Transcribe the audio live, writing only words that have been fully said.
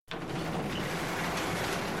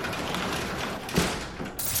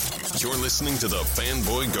You're listening to the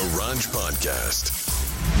Fanboy Garage Podcast.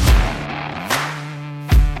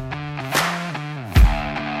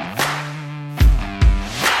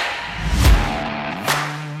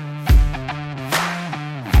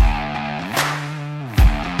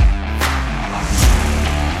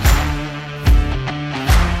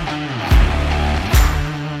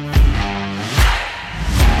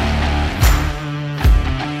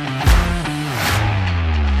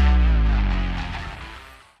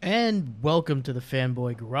 Welcome to the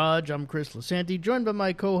Fanboy Garage. I'm Chris Lasanti, joined by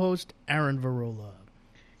my co-host, Aaron Varola.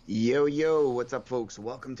 Yo, what's up, folks?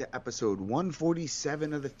 Welcome to episode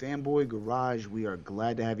 147 of the Fanboy Garage. We are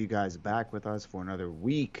glad to have you guys back with us for another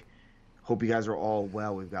week. Hope you guys are all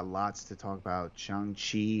well. We've got lots to talk about.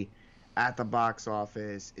 Shang-Chi at the box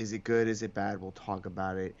office. Is it good? Is it bad? We'll talk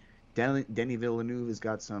about it. Denis Villeneuve has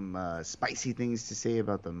got some spicy things to say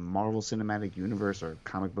about the Marvel Cinematic Universe or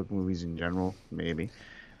comic book movies in general, maybe.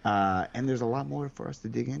 And there's a lot more for us to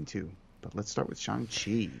dig into. But let's start with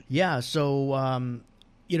Shang-Chi. Yeah, so,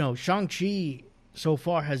 Shang-Chi so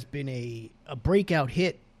far has been a breakout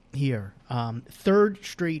hit here. Third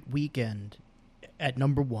straight weekend at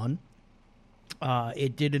number one.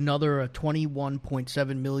 It did another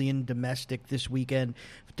 21.7 million domestic this weekend.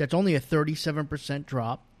 That's only a 37%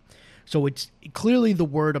 drop. So it's clearly the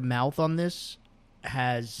word of mouth on this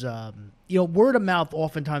has, word of mouth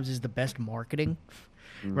oftentimes is the best marketing.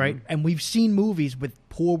 Mm-hmm. Right, and we've seen movies with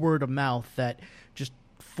poor word of mouth that just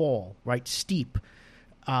fall, right, steep.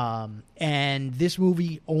 And this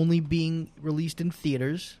movie only being released in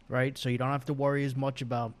theaters, right, so you don't have to worry as much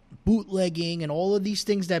about bootlegging and all of these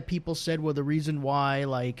things that people said were the reason why,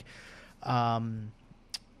 like,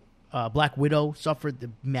 Black Widow suffered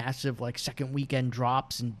the massive, second weekend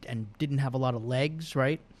drops and didn't have a lot of legs,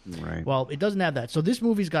 right? Right. Well, it doesn't have that. So this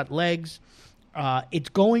movie's got legs.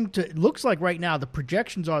 It looks like right now the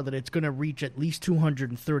projections are that it's going to reach at least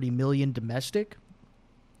 230 million domestic,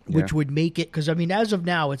 which would make it, because as of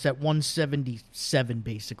now it's at 177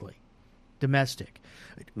 basically domestic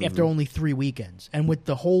after only 3 weekends, and with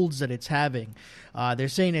the holds that it's having, they're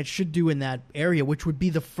saying it should do in that area, which would be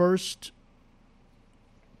the first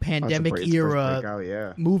pandemic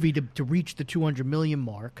era movie to reach the 200 million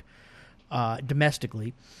mark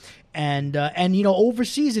domestically. And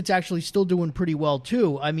overseas, it's actually still doing pretty well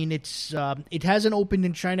too. It hasn't opened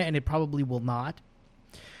in China, and it probably will not.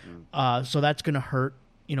 So that's going to hurt.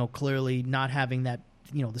 Clearly not having that.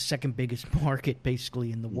 The second biggest market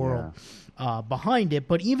basically in the world behind it.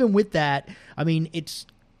 But even with that, it's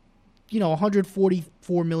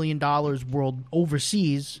 $144 million world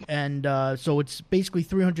overseas, and so it's basically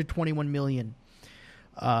 321 million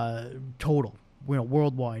total.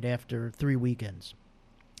 Worldwide after 3 weekends.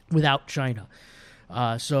 Without China.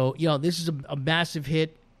 This is a massive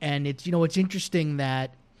hit, and it's interesting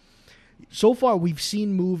that so far we've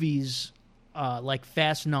seen movies like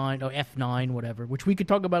Fast 9 or F9, whatever, which we could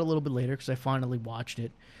talk about a little bit later because I finally watched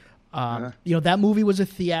it. That movie was a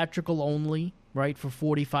theatrical only, right, for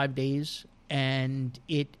 45 days, and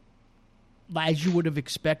it, as you would have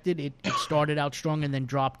expected, it started out strong and then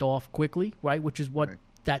dropped off quickly, right, which is what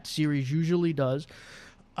that series usually does.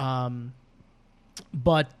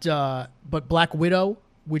 But Black Widow,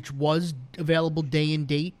 which was available day and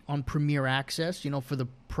date on Premier Access, for the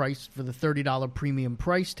price, for the $30 premium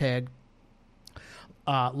price tag,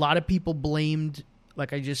 a lot of people blamed,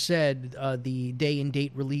 like I just said, the day and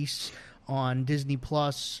date release on Disney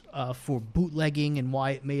Plus for bootlegging and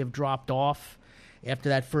why it may have dropped off after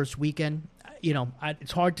that first weekend.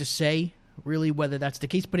 It's hard to say really whether that's the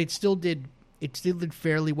case, but it still did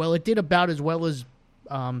fairly well. It did about as well as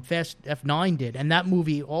Fast F9 did, and that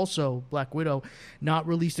movie also, Black Widow, not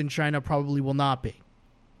released in China, probably will not be.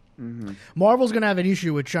 Mm-hmm. Marvel's going to have an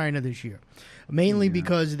issue with China this year, mainly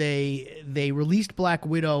because they released Black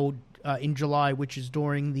Widow in July, which is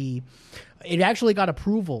it actually got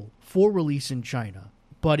approval for release in China,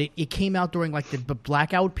 but it came out during the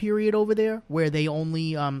blackout period over there, where they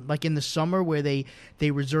only in the summer, where they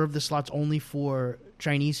reserve the slots only for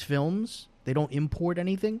Chinese films. They don't import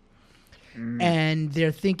anything. And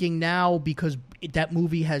they're thinking now, because that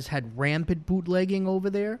movie has had rampant bootlegging over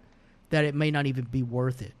there, that it may not even be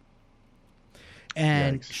worth it.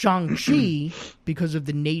 And Shang-Chi, because of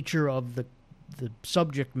the nature of the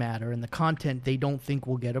subject matter and the content, they don't think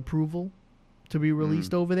will get approval to be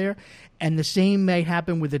released over there. And the same may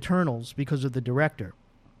happen with Eternals because of the director,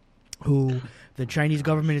 who the Chinese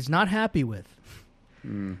government is not happy with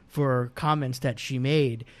for comments that she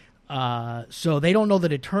made. So they don't know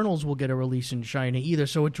that Eternals will get a release in China either.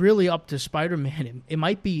 So it's really up to Spider-Man. It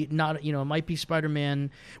might be not, it might be Spider-Man,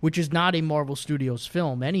 which is not a Marvel Studios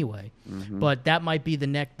film anyway. Mm-hmm. But that might be the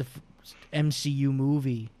MCU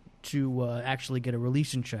movie to actually get a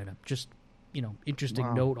release in China. Just,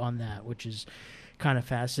 interesting note on that, which is kind of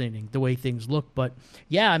fascinating, the way things look. But,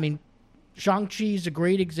 yeah, I mean, Shang-Chi is a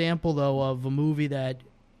great example, though, of a movie that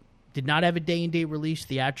did not have a day-and-date release,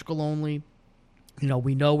 theatrical only.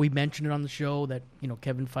 We mentioned it on the show that,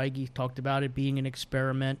 Kevin Feige talked about it being an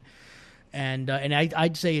experiment. And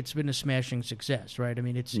I'd say it's been a smashing success, right? I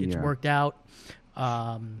mean, it's worked out.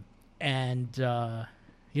 It's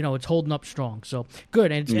holding up strong. So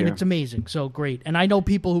good, and it's amazing. So great. And I know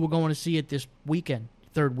people who were going to see it this weekend,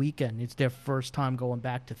 third weekend. It's their first time going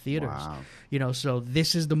back to theaters. Wow. So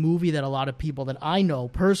this is the movie that a lot of people that I know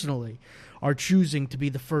personally are choosing to be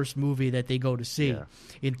the first movie that they go to see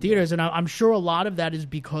in theaters. And I'm sure a lot of that is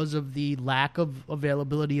because of the lack of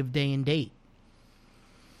availability of day and date.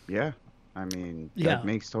 Yeah. I mean, that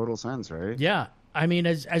makes total sense, right? Yeah. I mean,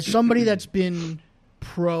 as somebody that's been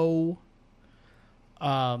pro,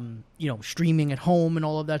 streaming at home and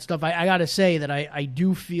all of that stuff, I got to say that I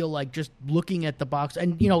do feel like just looking at the box,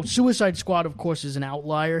 and, Suicide Squad, of course, is an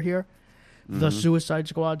outlier here. The Suicide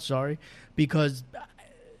Squad, sorry, because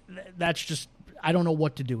that's just, I don't know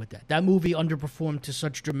what to do with that. That movie underperformed to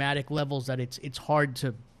such dramatic levels that it's hard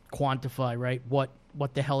to quantify, right, what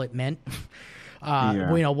the hell it meant.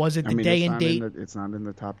 Was it the day and date? It's not in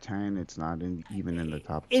the top 10. It's not even in the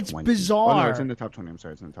top 20. It's bizarre. Oh, no, it's in the top 20. I'm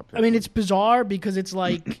sorry. It's in the top 10. I mean, it's bizarre because it's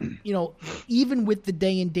like, even with the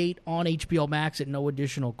day and date on HBO Max at no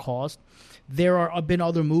additional cost, there have been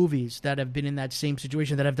other movies that have been in that same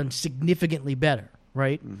situation that have done significantly better,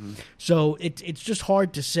 right? Mm-hmm. So it's just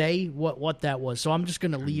hard to say what that was. So I'm just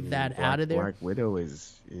going to leave that out of there. Black Widow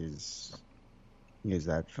is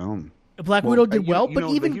that film. Black Widow did well,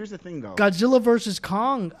 but even here's the thing, though. Godzilla versus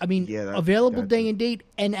Kong, I mean, available day and date,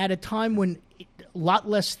 and at a time when a lot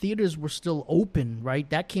less theaters were still open, right?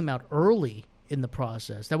 That came out early in the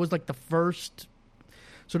process. That was like the first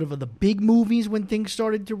sort of the big movies when things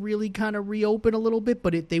started to really kind of reopen a little bit,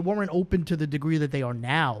 but they weren't open to the degree that they are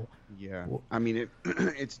now. Yeah. I mean,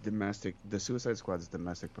 it's domestic. The Suicide Squad's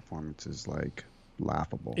domestic performance is, like,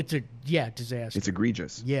 laughable. It's a disaster. It's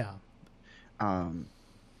egregious. Yeah.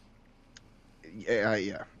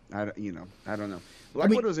 Yeah. I don't know. Black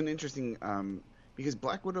Widow's an interesting because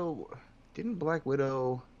didn't Black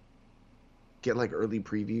Widow get like early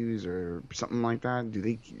previews or something like that?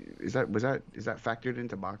 Is that factored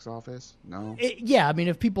into box office? No. I mean,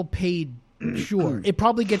 if people paid, sure, it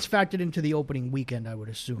probably gets factored into the opening weekend, I would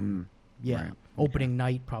assume. Right. Opening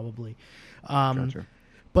night probably. Gotcha.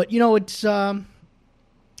 But it's the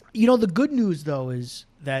good news though is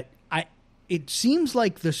that it seems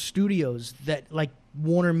like the studios that like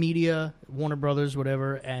Warner Media, Warner Brothers,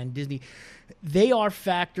 whatever, and Disney, they are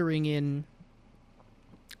factoring in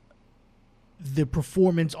the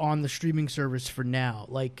performance on the streaming service for now.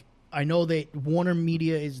 Like, I know that Warner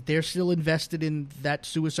Media they're still invested in that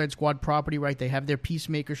Suicide Squad property, right? They have their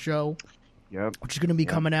Peacemaker show, which is going to be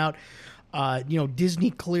coming out.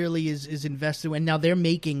 Disney clearly is invested, and now they're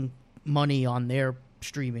making money on their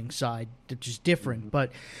streaming side, which is different.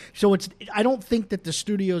 But so I don't think that the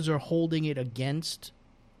studios are holding it against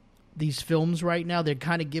these films right now. They're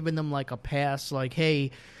kind of giving them like a pass, like, hey,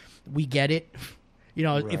 we get it.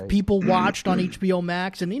 If people watched on HBO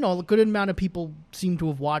Max, and a good amount of people seem to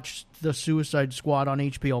have watched the Suicide Squad on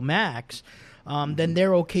HBO Max, then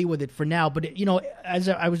they're okay with it for now. But as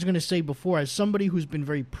I was going to say before, as somebody who's been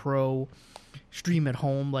very pro stream at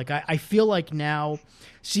home, like I feel like now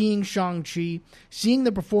seeing Shang-Chi, seeing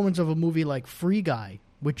the performance of a movie like Free Guy,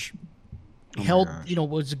 which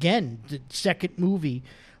was again the second movie,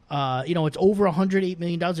 it's over $108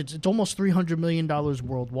 million. It's almost $300 million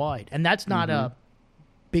worldwide, and that's not a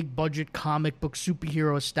big budget comic book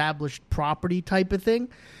superhero established property type of thing.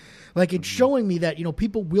 Like, it's showing me that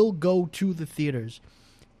people will go to the theaters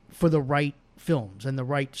for the right films and the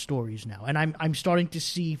right stories now, and I'm starting to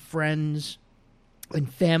see friends and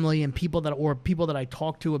family and people that I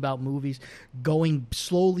talk to about movies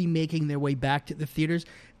slowly making their way back to the theaters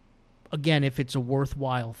again if it's a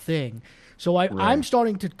worthwhile thing. So I'm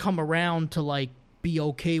starting to come around to like be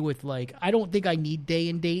okay with, like, I don't think I need day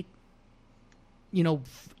and date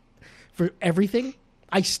for everything.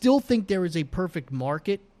 I still think there is a perfect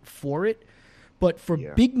market for it, but for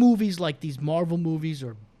big movies like these Marvel movies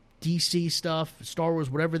or DC stuff, Star Wars,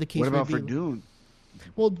 whatever the case may be. What about for Dune?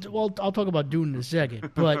 Well, I'll talk about Dune in a second.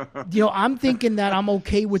 But, I'm thinking that I'm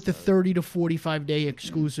okay with the 30 to 45-day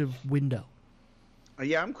exclusive window.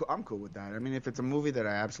 Yeah, I'm cool with that. I mean, if it's a movie that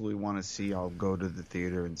I absolutely want to see, I'll go to the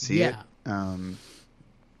theater and see it. And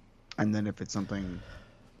then if it's something,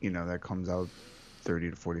 that comes out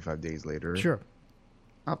 30 to 45 days later, sure,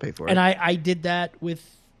 I'll pay for it. And I did that with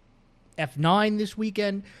F9 this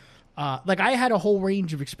weekend. I had a whole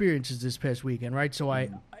range of experiences this past weekend, right? So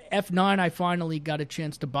F9 I finally got a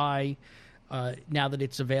chance to buy now that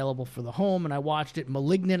it's available for the home, and I watched it.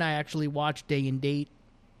 Malignant I actually watched day and date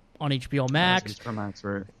on HBO Max. Max,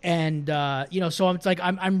 right? And so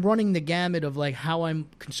I'm running the gamut of like how I'm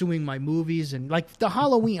consuming my movies, and like the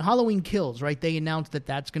Halloween Kills, right? They announced that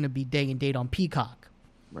that's going to be day and date on Peacock,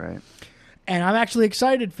 right? And I'm actually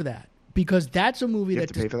excited for that because that's a movie You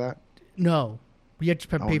have to pay for that. No, you have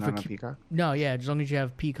to pay for Peacock. No, yeah, as long as you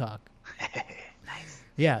have Peacock. Nice.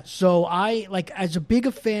 Yeah, so I as a big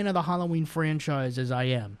a fan of the Halloween franchise as I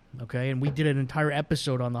am, okay, and we did an entire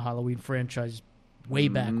episode on the Halloween franchise way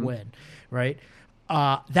back when, right?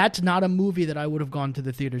 That's not a movie that I would have gone to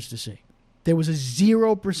the theaters to see. There was a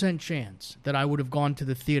 0% chance that I would have gone to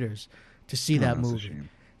the theaters to see that movie.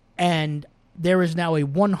 And there is now a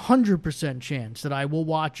 100% chance that I will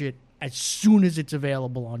watch it as soon as it's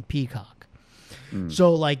available on Peacock.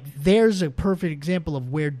 So, like, there's a perfect example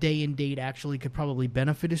of where day and date actually could probably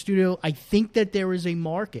benefit a studio. I think that there is a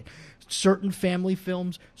market. Certain family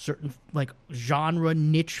films, certain, like, genre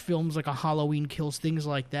niche films, like a Halloween Kills, things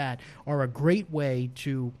like that, are a great way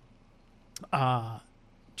to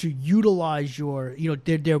utilize your,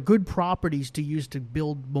 they're good properties to use to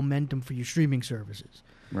build momentum for your streaming services.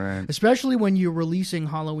 Right. Especially when you're releasing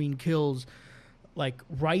Halloween Kills, like,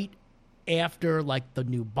 right after, like, the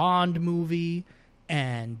new Bond movie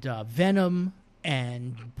and Venom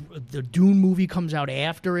and the Dune movie comes out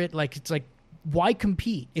after it. Like, it's like, why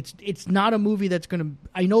compete? It's not a movie that's going to...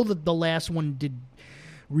 I know that the last one did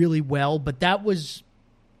really well, but that was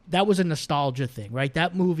a nostalgia thing, right?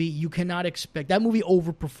 That movie, you cannot expect... That movie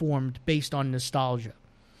overperformed based on nostalgia.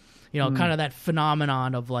 Kind of that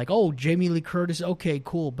phenomenon of like, oh, Jamie Lee Curtis, okay,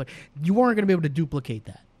 cool. But you weren't going to be able to duplicate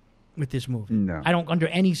that with this movie. No. I don't, under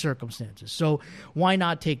any circumstances. So why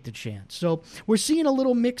not take the chance? So we're seeing a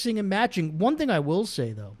little mixing and matching. One thing I will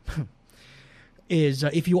say, though, is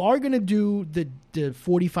if you are going to do the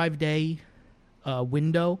 45-day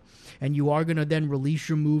window, and you are going to then release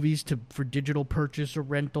your movies for digital purchase or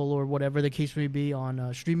rental or whatever the case may be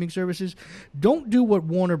on streaming services, don't do what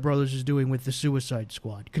Warner Brothers is doing with the Suicide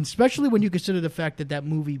Squad, especially when you consider the fact that that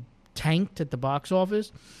movie tanked at the box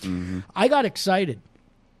office. I got excited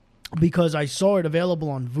because I saw it available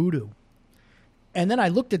on Vudu, and then I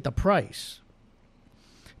looked at the price.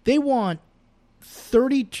 They want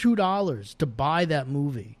 $32 to buy that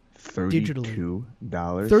movie digitally.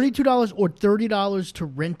 $32 or $30 to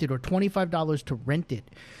rent it, or $25 to rent it.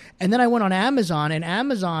 And then I went on Amazon, and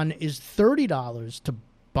Amazon is $30 to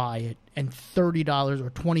buy it and $30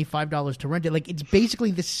 or $25 to rent it. Like, it's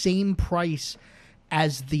basically the same price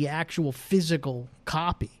as the actual physical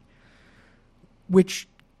copy. Which,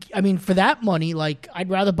 I mean, for that money, like, I'd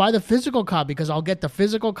rather buy the physical copy because I'll get the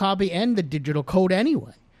physical copy and the digital code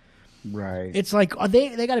anyway. Right. It's like,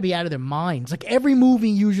 they got to be out of their minds. Like, every movie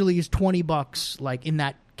usually is $20, like, in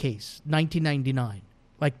that case, $19.99,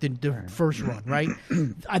 like the first run, right?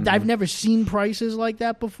 I've never seen prices like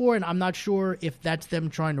that before, and I'm not sure if that's them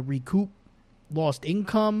trying to recoup lost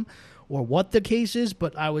income or what the case is,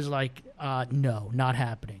 but I was like, no, not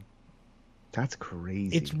happening. That's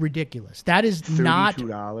crazy. It's ridiculous. That is not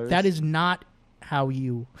 $32? That is not how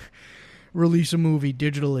you release a movie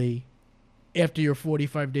digitally after your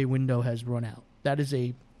 45-day window has run out. That is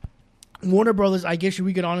a... Warner Brothers, I guess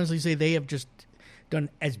we could honestly say they have just done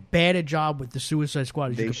as bad a job with the Suicide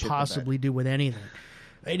Squad as you could possibly do with anything.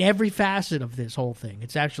 In every facet of this whole thing.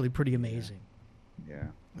 It's actually pretty amazing.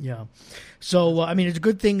 Yeah. So, I mean, it's a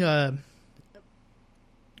good thing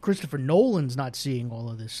Christopher Nolan's not seeing all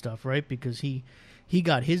of this stuff, right? Because he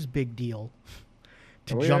got his big deal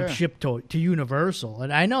to jump ship to Universal.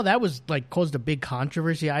 And I know that was, like, caused a big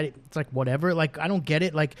controversy. It's like, whatever. Like, I don't get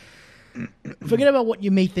it. Like, forget about what you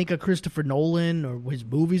may think of Christopher Nolan or his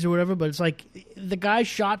movies or whatever, but it's like, the guy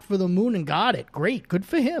shot for the moon and got it. Great. Good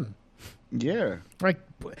for him. Yeah. Like,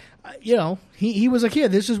 he was like, yeah,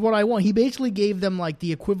 this is what I want. He basically gave them, like,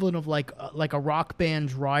 the equivalent of, like a rock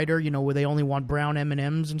band's rider, where they only want brown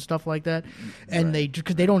M&Ms and stuff like that. And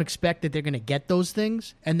because they don't expect that they're going to get those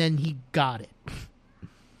things. And then he got it.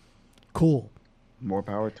 Cool. More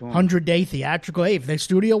power to him. 100-day theatrical. Hey, if the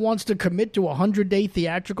studio wants to commit to a 100-day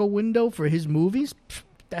theatrical window for his movies,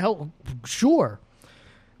 the hell, sure.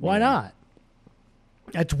 Why not?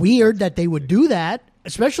 That's weird that they would do that,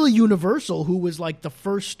 especially Universal, who was like the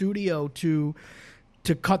first studio to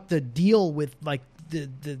cut the deal with like the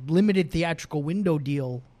limited theatrical window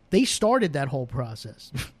deal. They started that whole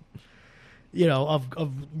process.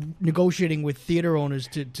 of negotiating with theater owners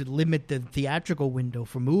to limit the theatrical window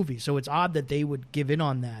for movies. So it's odd that they would give in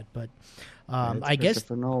on that. But I guess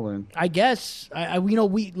Christopher Nolan. I guess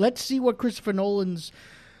let's see what Christopher Nolan's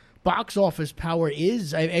box office power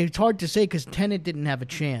is. It's hard to say because Tenet didn't have a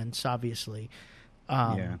chance, obviously.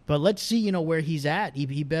 But let's see, where he's at.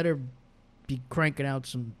 He better be cranking out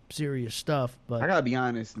some serious stuff. But I gotta be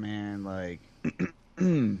honest, man. Like,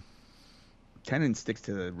 Tenet sticks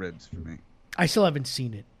to the ribs for me. I still haven't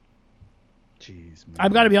seen it. Jeez, man.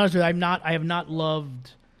 I've got to be honest with you. I have not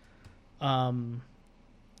loved.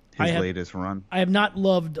 His latest run. I have not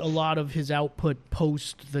loved a lot of his output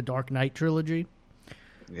post the Dark Knight trilogy.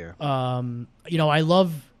 Yeah. I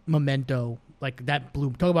love Memento. Like that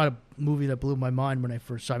talk about a movie that blew my mind when I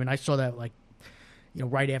first saw. I mean, I saw that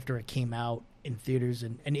right after it came out in theaters,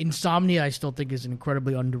 and Insomnia I still think is an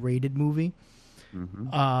incredibly underrated movie. Mm-hmm.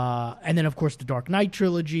 And then of course the Dark Knight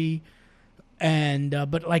trilogy, and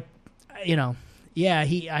I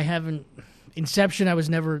haven't. Inception that was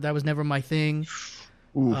never my thing.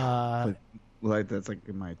 Ooh, that's like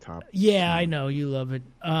in my top. Yeah, I know you love it.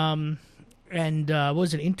 And what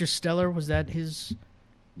was it, Interstellar? Was that his?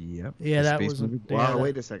 Yep. Yeah, that was. Wow,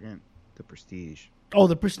 wait a second. The Prestige. Oh,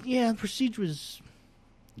 the Prestige was.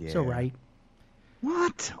 Yeah. It's all right.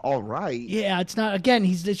 What? All right. Yeah, it's not. Again,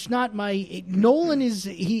 it's not my. Nolan is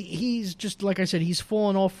he's just like I said. He's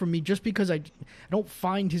fallen off from me just because I don't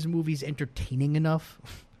find his movies entertaining enough.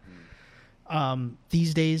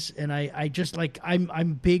 These days, and I just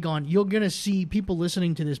I'm big on. You're gonna see people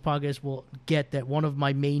listening to this podcast will get that one of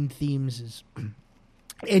my main themes is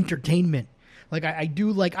entertainment. Like I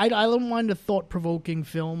do like I don't mind a thought provoking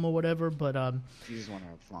film or whatever, but you just want to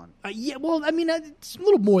have fun. Yeah, well, I mean it's a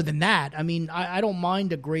little more than that. I mean I don't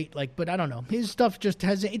mind a great but I don't know. His stuff just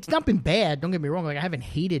has it's not been bad. Don't get me wrong. Like I haven't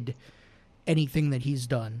hated anything that he's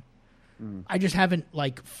done. I just haven't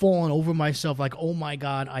fallen over myself. Like oh my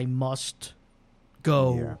god, I must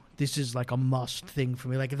go. Yeah. This is like a must thing for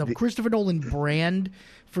me. Like the Christopher Nolan brand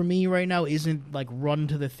for me right now isn't run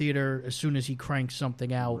to the theater as soon as he cranks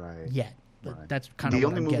something out yet. Right. That's kind of the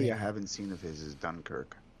what only I'm movie getting. I haven't seen of his is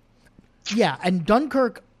Dunkirk. Yeah, and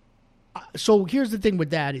Dunkirk. So here's the thing with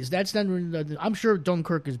that is that's not. I'm sure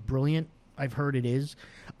Dunkirk is brilliant. I've heard it is.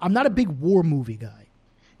 I'm not a big war movie guy.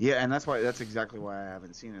 Yeah, and that's exactly why I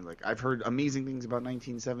haven't seen it. I've heard amazing things about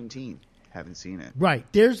 1917. Haven't seen it. Right.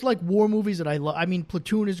 There's war movies that I love. I mean,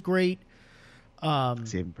 Platoon is great.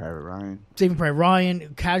 Saving Private Ryan. Saving Private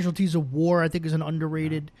Ryan. Casualties of War, I think, is an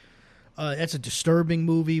underrated. That's a disturbing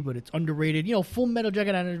movie, but it's underrated. Full Metal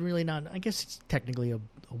Jacket is really not. I guess it's technically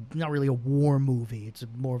not really a war movie. It's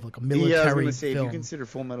more of a military film. Yeah, I was going to say, if you consider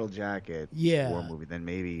Full Metal Jacket a war movie, then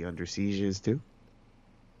maybe Under Siege is too.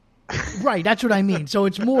 Right, that's what I mean. So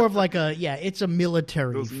it's more of it's a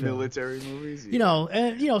military Those film. military movies?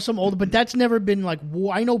 Yeah. Some older, but that's never been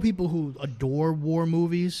war. I know people who adore war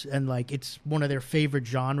movies, and it's one of their favorite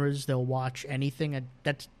genres. They'll watch anything, and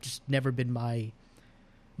that's just never been my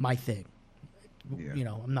thing.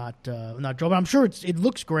 Yeah. I'm not but I'm sure it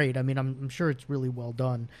looks great. I mean, I'm sure it's really well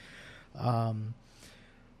done.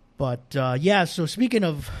 So speaking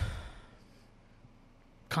of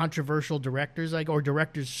controversial directors, or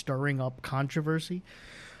directors stirring up controversy,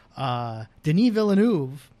 Denis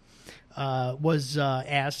Villeneuve was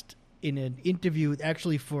asked in an interview,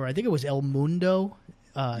 actually for I think it was El Mundo.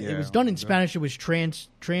 It was done in Spanish. It was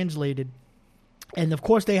translated, and of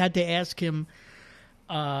course they had to ask him.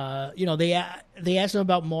 They asked him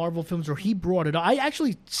about Marvel films, or he brought it up. I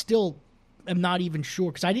actually still am not even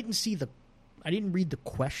sure because I didn't read the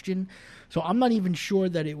question, so I'm not even sure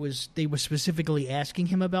that they were specifically asking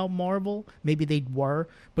him about Marvel. Maybe they were,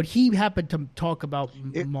 but he happened to talk about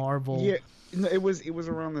Marvel. Yeah, it was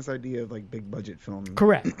around this idea of big budget film.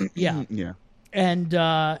 Correct. Yeah. Yeah. And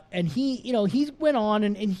he he went on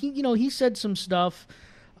and he said some stuff,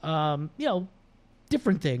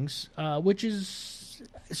 different things, which is.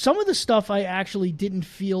 Some of the stuff I actually didn't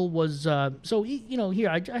feel was so. Here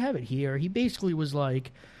I have it here. He basically was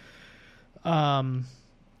like, blah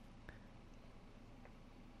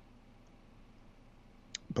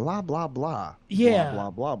blah blah. Yeah, blah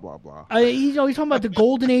blah blah blah. He's talking about the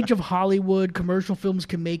golden age of Hollywood. Commercial films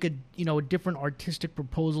can make a different artistic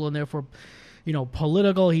proposal and therefore,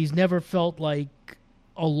 political. He's never felt like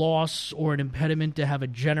a loss or an impediment to have a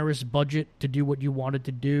generous budget to do what you wanted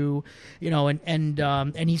to do,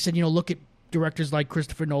 and he said, look at directors like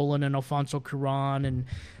Christopher Nolan and Alfonso Cuarón, and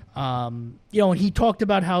and he talked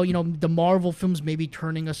about how the Marvel films may be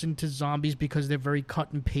turning us into zombies because they're very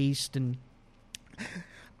cut and paste, and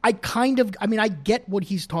I get what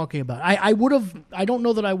he's talking about. I don't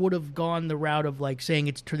know that I would have gone the route of like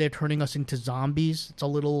saying they're turning us into zombies. It's a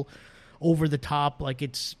little over the top. Like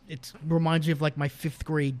it reminds me of like my 5th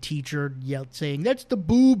grade teacher saying, "That's the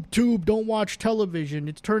boob tube. Don't watch television.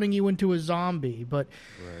 It's turning you into a zombie." But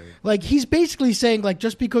like he's basically saying like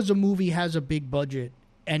just because a movie has a big budget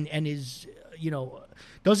and is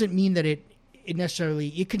doesn't mean that it necessarily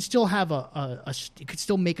it can still have it could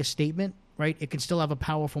still make a statement. Right, it can still have a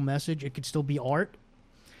powerful message. It could still be art.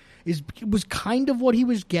 It was kind of what he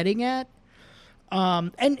was getting at.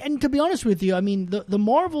 And to be honest with you, I mean, the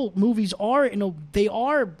Marvel movies are they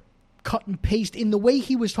are cut and paste in the way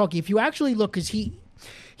he was talking. If you actually look, because he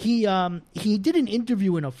did an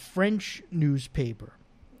interview in a French newspaper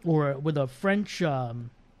or with a French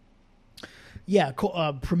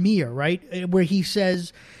premiere, right, where he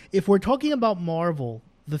says if we're talking about Marvel.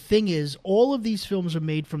 The thing is, all of these films are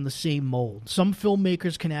made from the same mold. Some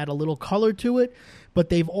filmmakers can add a little color to it, but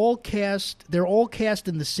they're all cast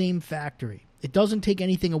in the same factory. It doesn't take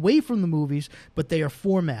anything away from the movies, but they are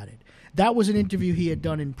formatted. That was an interview he had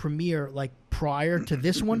done in Premiere, like prior to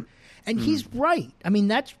this one, and he's right. I mean,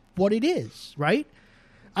 that's what it is, right?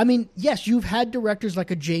 I mean, yes, you've had directors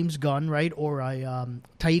like a James Gunn, right, or a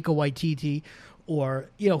Taika Waititi, or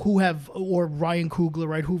or Ryan Coogler,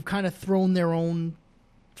 right, who've kind of thrown their own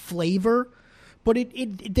flavor, but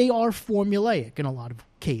they are formulaic in a lot of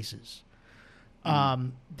cases.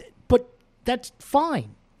 But that's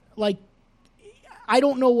fine. Like, I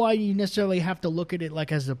don't know why you necessarily have to look at it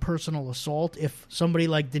like as a personal assault if somebody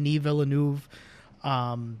like Denis Villeneuve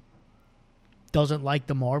doesn't like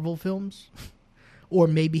the Marvel films. Or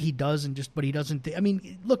maybe he does, but he doesn't. I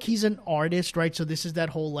mean, look, he's an artist, right? So this is that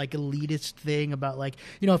whole like elitist thing about like,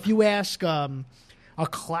 if you ask a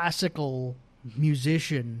classical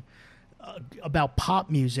musician about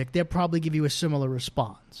pop music, they'll probably give you a similar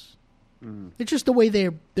response. It's just the way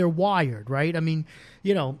they're wired, right? I mean,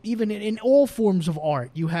 even in all forms of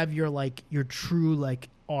art, you have your true like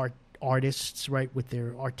artists, right, with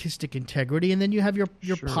their artistic integrity, and then you have your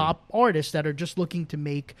pop artists that are just looking to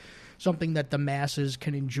make something that the masses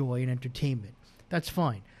can enjoy in entertainment. That's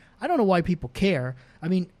fine. I don't know why people care. I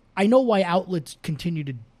mean, I know why outlets continue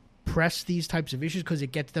to press these types of issues because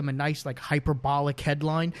it gets them a nice like hyperbolic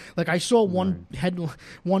headline. Like I saw one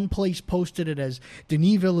place posted it as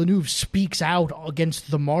Denis Villeneuve speaks out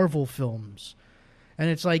against the Marvel films. And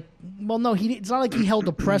it's like, well, no, it's not like he held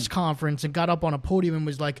a press conference and got up on a podium and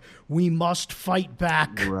was like, "We must fight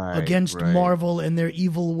back against Marvel and their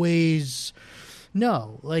evil ways."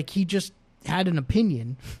 No, like he just had an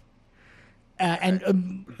opinion,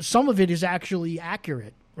 and some of it is actually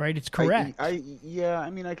accurate. Right, it's correct. I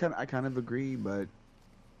mean, I kind of agree, but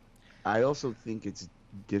I also think it's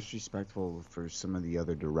disrespectful for some of the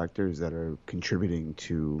other directors that are contributing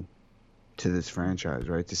to this franchise,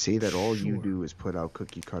 right? To say that all you do is put out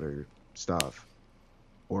cookie cutter stuff,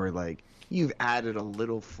 or like you've added a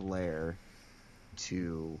little flair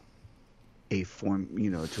to a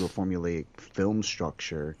formulaic film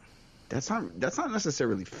structure. That's not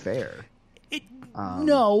necessarily fair.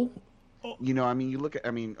 No. I mean, you look at.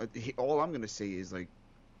 I mean, all I'm gonna say is like,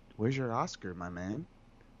 "Where's your Oscar, my man?"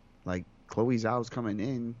 Like, Chloe Zhao's coming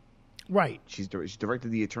in, right? She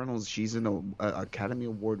directed The Eternals. She's an Academy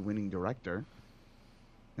Award-winning director.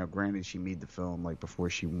 Now, granted, she made the film like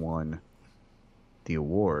before she won the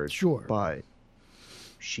award, sure, but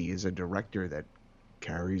she is a director that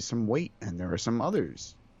carries some weight, and there are some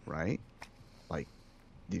others, right? Like,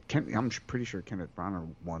 I'm pretty sure Kenneth Branagh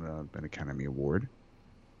won an Academy Award.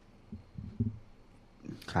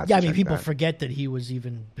 Yeah, I mean, people forget that he was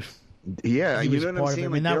even. Yeah, you know what I'm saying. I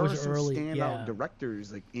mean, like, that there was are some early. standout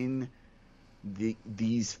directors like in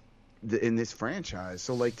in this franchise.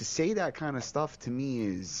 So like to say that kind of stuff to me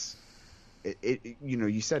is,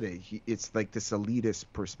 you said it. It's like this elitist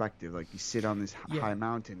perspective. Like you sit on this high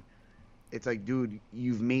mountain. It's like, dude,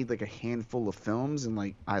 you've made like a handful of films, and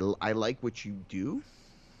like I like what you do,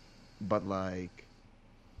 but like.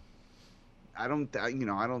 I don't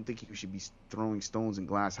think you should be throwing stones in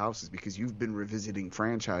glass houses because you've been revisiting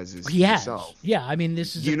franchises yourself. Yeah, I mean,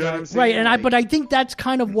 this is what I'm saying? Right, and but I think that's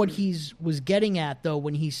kind of what he's was getting at though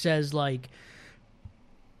when he says like,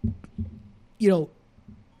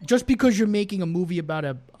 just because you're making a movie about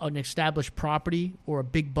an established property or a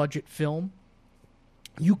big budget film,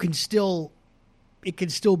 it can still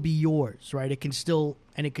be yours, right? It can still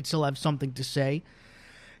have something to say.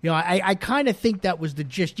 I kind of think that was the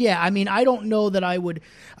gist. Yeah, I mean, I don't know that I would.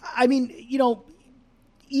 I mean,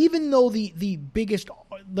 even though the biggest,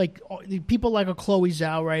 like, people like a Chloe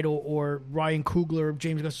Zhao, right, or Ryan Coogler,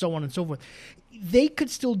 James Gunn, so on and so forth, they could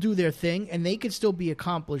still do their thing, and they could still be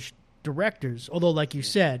accomplished directors. Although, like you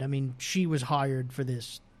said, I mean, she was hired for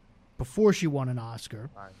this before she won an Oscar.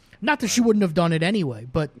 Right. Not that she wouldn't have done it anyway,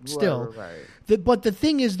 but still. Right. But the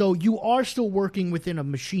thing is, though, you are still working within a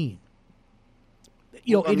machine.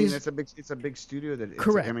 It's a big studio that.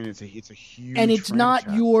 Correct. I mean, it's a huge. And it's franchise.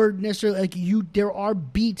 not your necessarily like you. There are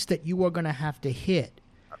beats that you are going to have to hit.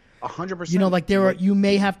 100%. Like there are. You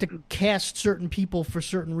may have to cast certain people for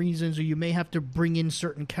certain reasons, or you may have to bring in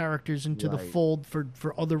certain characters into the fold for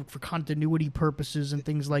continuity purposes and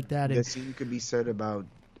things like that. The same could be said about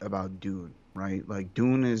Dune, right? Like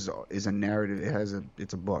Dune is a narrative.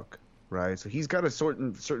 It's a book, right? So he's got a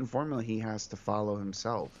certain formula he has to follow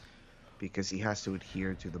himself, because he has to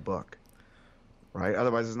adhere to the book, right?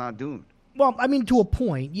 Otherwise, it's not Dune. Well, I mean, to a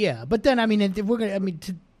point, yeah. But then, I mean, if we're gonna,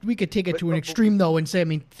 we could take it to an extreme, though, and say, I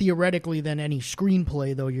mean, theoretically, then any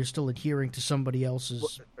screenplay, though, you're still adhering to somebody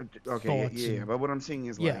else's thoughts. Yeah. But what I'm saying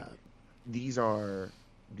is, like, these are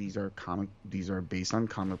based on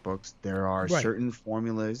comic books. There are certain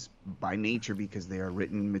formulas by nature, because they are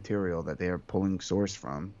written material that they are pulling source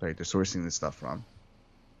from, right? They're sourcing this stuff from.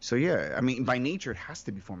 So yeah, I mean, by nature, it has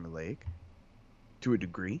to be formulaic to a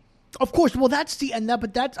degree. Of course. Well,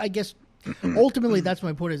 but that's, I guess, ultimately, that's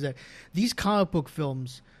my point, is that these comic book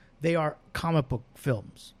films, they are comic book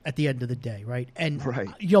films at the end of the day, right? And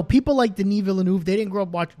people like Denis Villeneuve, they didn't grow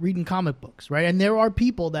up reading comic books, right? And there are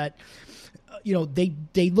people that,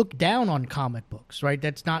 they look down on comic books, right?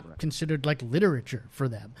 That's not considered like literature for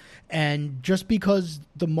them. And just because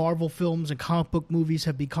the Marvel films and comic book movies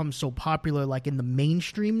have become so popular, like in the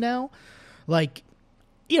mainstream now, like,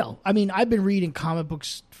 I mean, I've been reading comic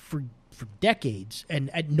books for decades,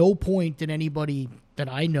 and at no point did anybody that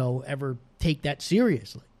I know ever take that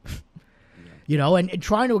seriously. And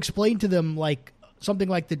trying to explain to them, like, something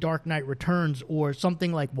like The Dark Knight Returns or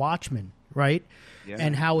something like Watchmen, right? Yeah,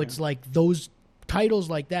 and how it's like those titles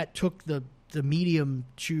like that took the medium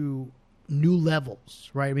to new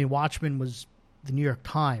levels, right? I mean, Watchmen was the New York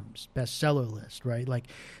Times bestseller list, right? Like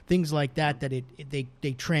things like that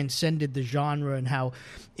they transcended the genre, and how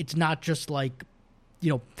it's not just like,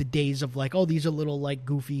 the days of like, oh, these are little like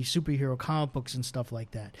goofy superhero comic books and stuff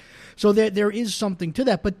like that. So there is something to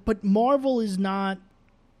that, but Marvel is not.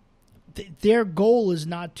 Their goal is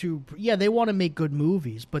not to. Yeah, they want to make good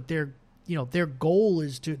movies, but their goal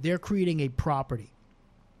is they're creating a property.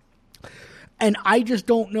 And I just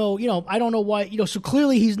don't know, I don't know why, so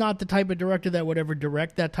clearly he's not the type of director that would ever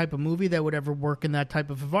direct that type of movie, that would ever work in that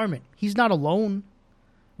type of environment. He's not alone,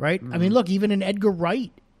 right? Mm-hmm. I mean, look, even in Edgar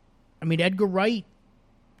Wright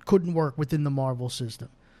couldn't work within the Marvel system.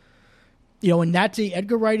 And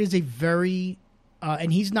Edgar Wright is a very,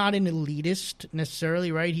 and he's not an elitist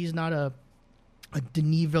necessarily, right? He's not a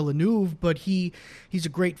Denis Villeneuve, but he's a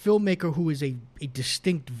great filmmaker who is a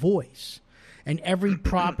distinct voice. And every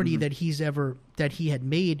property that he had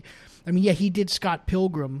made, I mean, yeah, he did Scott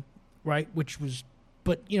Pilgrim, right?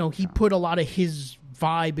 He put a lot of his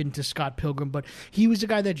vibe into Scott Pilgrim, but he was a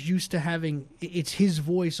guy that's used to having, it's his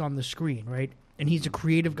voice on the screen, right? And he's a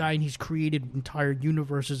creative guy, and he's created entire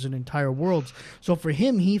universes and entire worlds. So for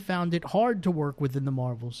him, he found it hard to work within the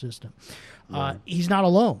Marvel system. He's not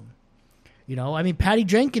alone. I mean, Patty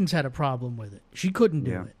Jenkins had a problem with it. She couldn't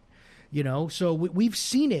do it. So we've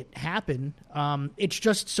seen it happen. It's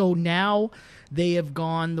just so now they have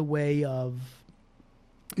gone the way of,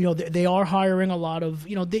 they are hiring a lot of,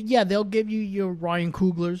 they'll give you your Ryan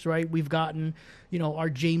Cooglers, right? We've gotten, our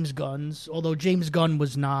James Gunns, although James Gunn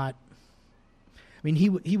was not, I mean,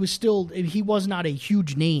 he was not a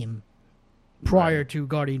huge name prior to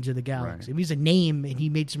Guardians of the Galaxy. Right. He's a name, and he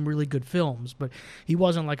made some really good films, but he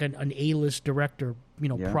wasn't like an A-list director,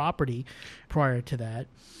 property prior to that.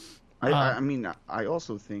 I mean, I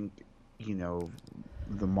also think,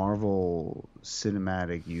 the Marvel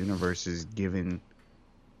Cinematic Universe is given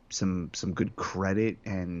some good credit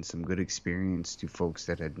and some good experience to folks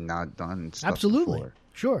that had not done stuff before.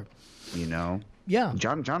 Sure. Yeah.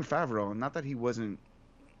 John Favreau, not that he wasn't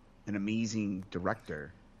an amazing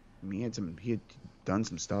director. I mean, he had done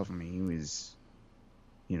some stuff. I mean, he was,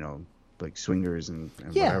 like Swingers and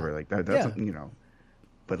whatever. Like that's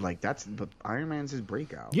but Iron Man's his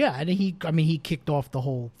breakout. Yeah, and he kicked off the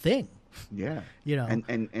whole thing. Yeah.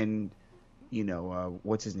 And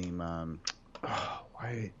what's his name?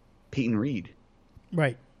 Peyton Reed.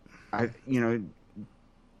 Right. The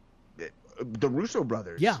Russo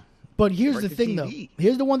brothers. Yeah. But here's the thing, though.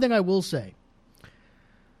 Here's the one thing I will say.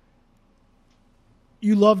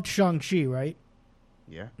 You loved Shang-Chi, right?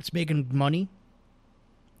 Yeah. It's making money.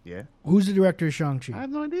 Yeah. Who's the director of Shang-Chi? I have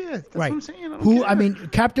no idea. That's right. what I'm saying. I mean,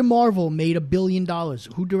 Captain Marvel made $1 billion.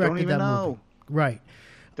 Who directed that movie? Right.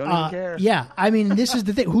 Don't even care. Yeah. I mean, this is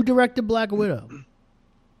the thing. Who directed Black Widow?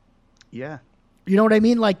 Yeah. You know what I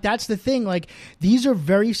mean? Like, that's the thing. Like, these are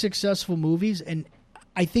very successful movies, and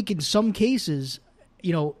I think in some cases,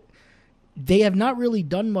 you know, they have not really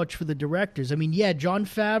done much for the directors. I mean, yeah, Jon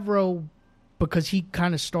Favreau, because he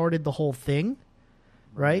kind of started the whole thing,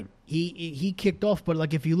 right? He kicked off, but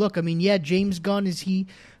like if you look, I mean, yeah, James Gunn, is he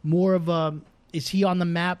on the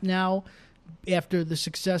map now after the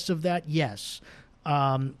success of that? Yes.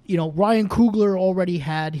 You know, Ryan Coogler already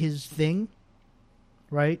had his thing,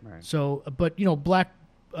 right? So, but you know, Black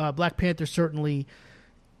Panther certainly.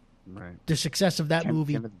 Right. The success of that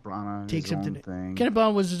movie takes him to Kenneth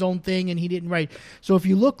Branagh was his own thing, and he didn't write. So if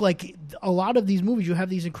you look, like a lot of these movies, you have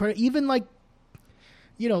these incredible, even like,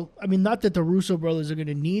 you know, I mean, not that the Russo brothers are going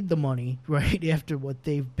to need the money right after what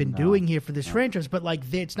they've been doing here for this franchise, but like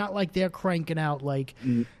it's not like they're cranking out like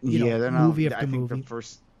you know, movie after movie. The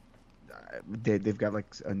first, they've got like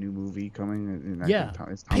a new movie coming, and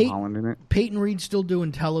it's Tom Holland in it. Peyton Reed's still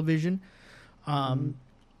doing television.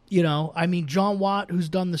 You know, I mean, John Watt, who's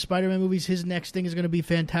done the Spider-Man movies, his next thing is going to be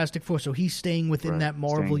Fantastic Four, so he's staying within that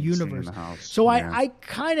Marvel universe. So I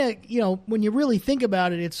kind of, you know, when you really think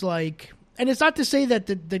about it, it's like, and it's not to say that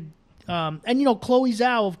and you know, Chloe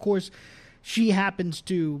Zhao, of course, she happens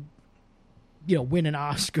to, you know, win an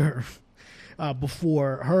Oscar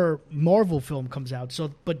before her Marvel film comes out.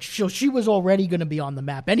 So, but she was already going to be on the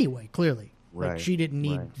map anyway. Clearly, like she didn't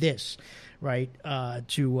need this. Right,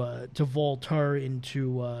 to vault her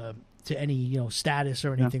into to any, you know, status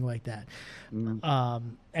or anything like that,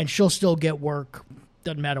 and she'll still get work.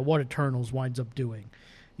 Doesn't matter what Eternals winds up doing,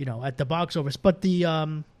 you know, at the box office. But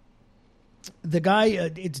the guy,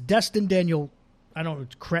 it's Destin Daniel, I don't know,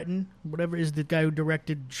 it's Cretton, whatever, is the guy who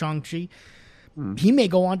directed Shang-Chi. He may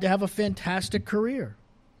go on to have a fantastic career.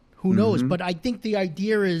 Who knows? But I think the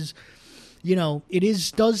idea is, you know,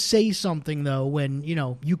 does say something, though, when, you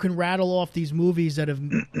know, you can rattle off these movies that have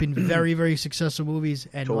been very, very successful movies,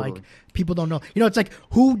 and, like, people don't know. You know, it's like,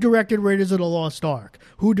 who directed Raiders of the Lost Ark?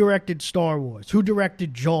 Who directed Star Wars? Who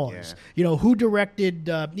directed Jaws? Yeah. You know, who directed,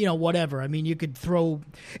 you know, whatever. I mean, you could throw...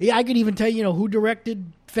 I could even tell you, you know, who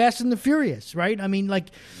directed Fast and the Furious, right? I mean, like,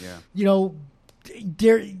 you know,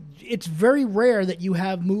 it's very rare that you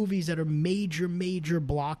have movies that are major, major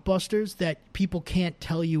blockbusters that people can't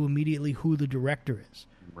tell you immediately who the director is.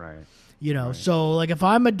 Right. You know, so like if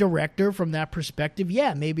I'm a director from that perspective,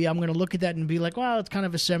 yeah, maybe I'm going to look at that and be like, well, it's kind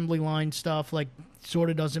of assembly line stuff, like sort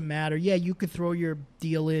of doesn't matter. Yeah, you could throw your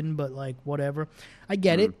deal in, but like whatever. I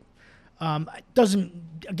get it. It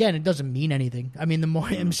doesn't mean anything. I mean, the more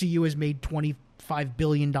MCU has made $25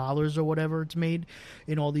 billion or whatever it's made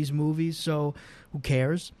in all these movies, so who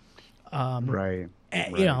cares? Right.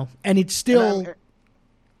 You know, and it's still.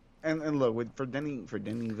 And look, for Denis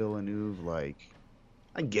Villeneuve, like,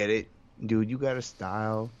 I get it, dude. You got a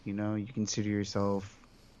style, you know. You consider yourself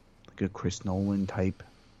like a Chris Nolan type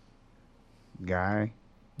guy.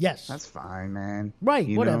 Yes, that's fine, man. Right.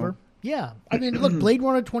 Whatever. Know? Yeah. I mean, look, Blade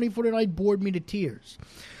Runner 2049 bored me to tears.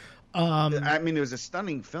 I mean, it was a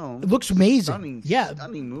stunning film. It looks amazing.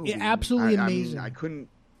 Stunning movie. Absolutely amazing. I mean, I couldn't.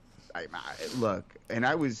 Look, and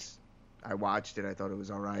I watched it. I thought it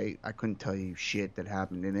was all right. I couldn't tell you shit that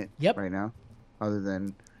happened in it right now, other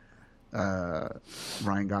than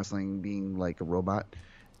Ryan Gosling being like a robot.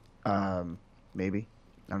 Maybe.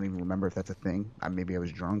 I don't even remember if that's a thing. Maybe I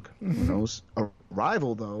was drunk. Who knows?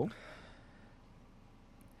 Arrival, though,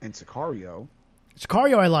 and Sicario.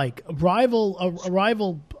 Sicario I like.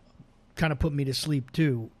 Arrival kind of put me to sleep,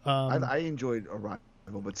 too. I enjoyed Arrival,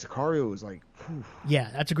 but Sicario was like... Whew. Yeah,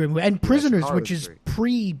 that's a great movie. And Prisoners, which is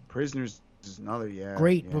great. Prisoners is another,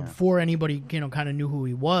 great, before anybody, you know, kind of knew who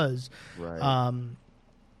he was. Right.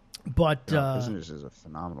 But... Prisoners is a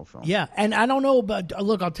phenomenal film. Yeah, and I don't know, but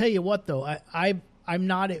look, I'll tell you what, though. I've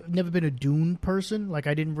never been a Dune person. Like,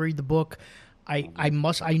 I didn't read the book. I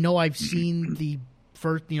know I've seen the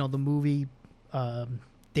first, you know, the movie,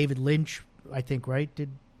 David Lynch, I think, right? Did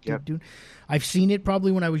Dune? I've seen it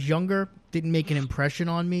probably when I was younger. Didn't make an impression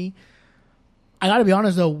on me. I gotta be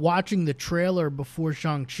honest, though, watching the trailer before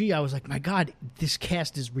Shang-Chi, I was like, my God, this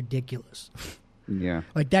cast is ridiculous. Yeah.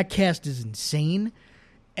 Like, that cast is insane.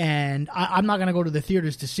 And I'm not gonna go to the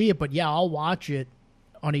theaters to see it, but yeah, I'll watch it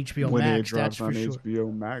on HBO Max. That's for sure.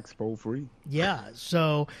 HBO Max for free. Yeah.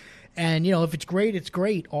 So, and you know, if it's great, it's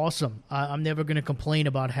great. Awesome. I'm never going to complain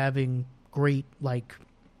about having great, like,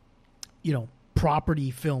 you know, property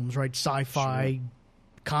films, right? Sci-fi,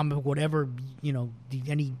 comic, whatever, you know,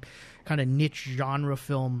 any kind of niche genre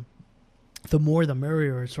film the more the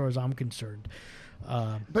merrier, as far as I'm concerned.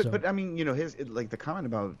 But I mean, like the comment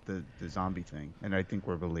about the zombie thing, and I think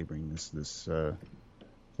we're belaboring this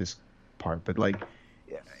part, but like,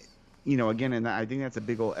 again, and I think that's a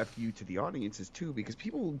big old fu to the audiences too, because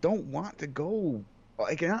people don't want to go.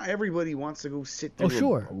 Like, not everybody wants to go sit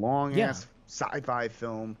through a long ass sci-fi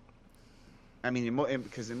film. I mean,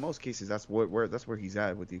 because in most cases that's where he's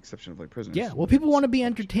at, with the exception of like Prisoners. Yeah, well, people want to be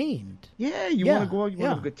entertained. Yeah, you want to go out, you want to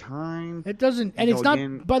have a good time. It doesn't, and it's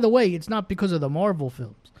not. By the way, it's not because of the Marvel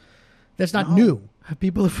films. That's not new.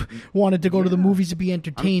 People have wanted to go to the movies to be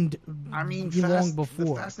entertained. Long before.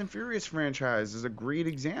 The Fast and Furious franchise is a great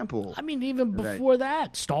example. I mean, even before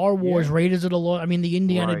that, Star Wars, Raiders of the Lost. I mean, the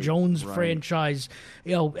Indiana Jones franchise.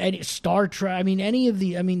 Star Trek. I mean, any of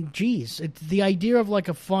the. I mean, geez, the idea of like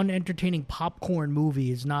a fun, entertaining popcorn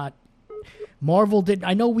movie is not. Marvel did.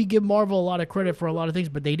 I know we give Marvel a lot of credit for a lot of things,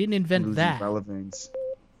 but they didn't invent that. Relevance.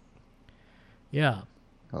 Yeah.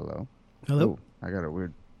 Hello. Oh, I got a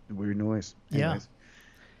weird noise. Anyways.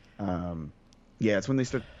 It's when they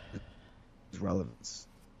start relevance.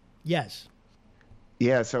 Yes.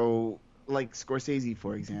 Yeah, so like Scorsese,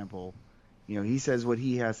 for example, he says what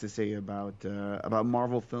he has to say about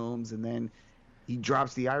Marvel films, and then he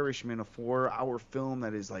drops The Irishman, a 4-hour film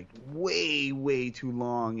that is like way, way too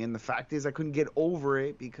long. And the fact is, I couldn't get over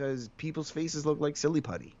it because people's faces look like silly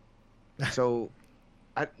putty. So,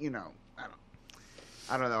 I don't know.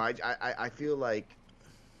 I feel like,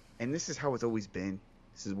 and this is how it's always been.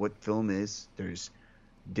 This is what film is. There's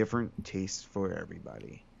different tastes for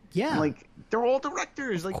everybody. Yeah. And like, they're all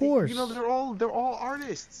directors. Like, of course. They're all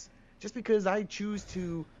artists. Just because I choose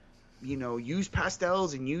to, use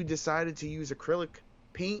pastels and you decided to use acrylic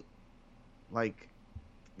paint, like,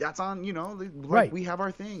 that's on, right. We have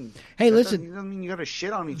our thing. Hey, that listen. Doesn't mean you got to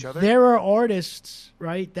shit on each other. There are artists,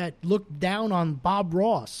 right, that look down on Bob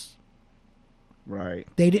Ross. Right.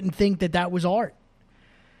 They didn't think that was art.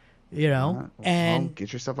 And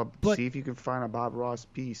get yourself see if you can find a Bob Ross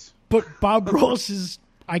piece. But Bob Ross is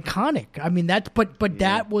iconic. I mean,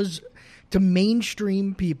 that was to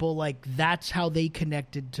mainstream people, like, that's how they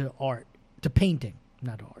connected to art, to painting,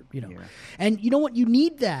 not art, Yeah. And you know what? You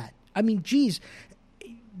need that. I mean, geez,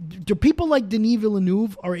 do people like Denis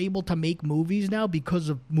Villeneuve are able to make movies now because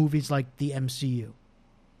of movies like the MCU?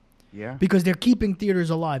 Yeah. Because they're keeping theaters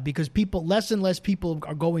alive. Because less and less people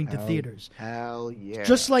are going to theaters. Hell yeah.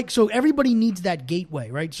 Just like, so everybody needs that gateway,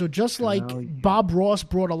 right? So just like Bob Ross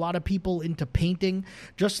brought a lot of people into painting,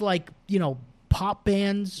 just like, pop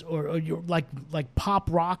bands or like pop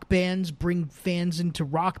rock bands bring fans into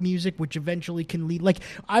rock music, which eventually can lead. Like,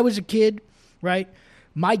 I was a kid, right?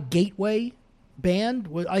 My gateway band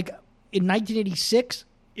was like in 1986,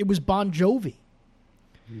 it was Bon Jovi.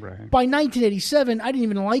 Right. By 1987, I didn't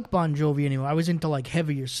even like Bon Jovi anymore. I was into like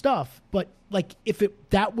heavier stuff. But like,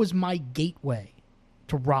 that was my gateway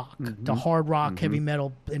to rock, to hard rock, heavy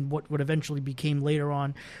metal, and what eventually became later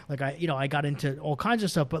on. Like, I got into all kinds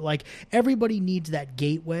of stuff. But like, everybody needs that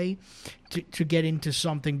gateway to get into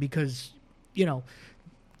something, because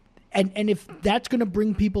and if that's going to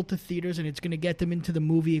bring people to theaters and it's going to get them into the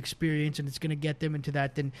movie experience and it's going to get them into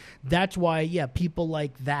that, then that's why people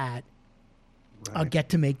like that. Get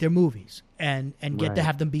to make their movies and get to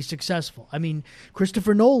have them be successful. I mean,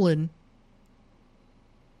 Christopher Nolan,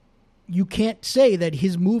 you can't say that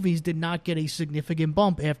his movies did not get a significant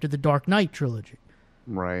bump after the Dark Knight trilogy.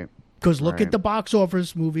 Right. Because look at the box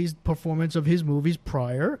office performance of his movies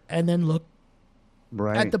prior, and then look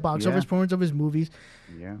at the box office performance of his movies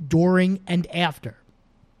during and after.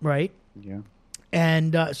 Right? Yeah.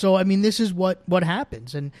 And so, I mean, this is what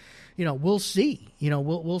happens. And, we'll see.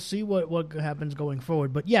 We'll see what happens going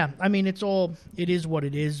forward. But yeah, I mean, it is what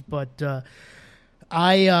it is. But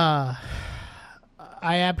I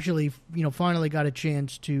actually, finally got a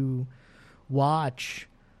chance to watch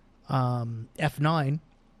F9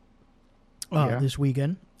 this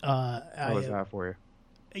weekend. How was that for you?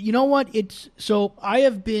 You know what? I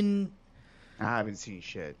haven't seen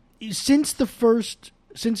shit since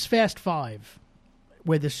Fast 5.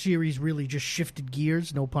 Where the series really just shifted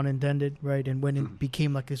gears, no pun intended, right? And when it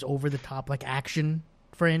became like this over-the-top, like, action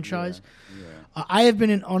franchise. Yeah. I have been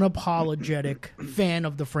an unapologetic fan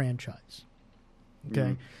of the franchise.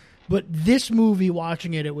 Okay? But this movie,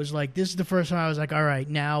 watching it, it was like, this is the first time I was like, all right,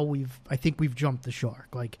 now I think we've jumped the shark.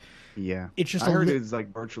 Like, it's just I heard it's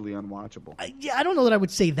like virtually unwatchable. I don't know that I would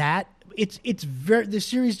say that. The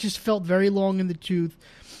series just felt very long in the tooth.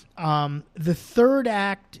 The third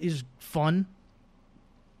act is fun.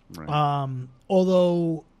 Right.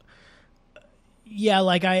 Although,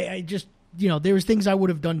 like, I just, there was things I would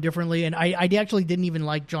have done differently, and I actually didn't even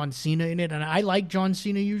like John Cena in it, and I like John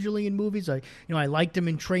Cena usually in movies. I liked him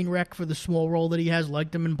in Trainwreck for the small role that he has,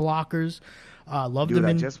 liked him in Blockers, loved him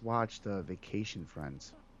in... I just watched Vacation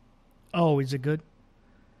Friends. Oh, is it good?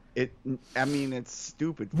 It's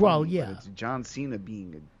stupid funny, well, yeah. But it's John Cena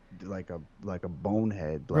being like a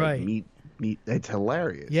bonehead, right. meat, it's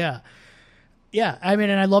hilarious. Yeah. Yeah,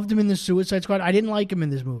 and I loved him in the Suicide Squad. I didn't like him in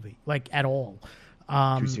this movie, at all.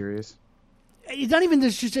 Too serious? It's not even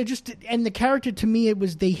this. Just and the character to me,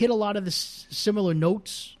 they hit a lot of the similar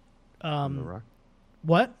notes. The Rock.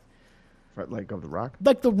 What? Of the Rock?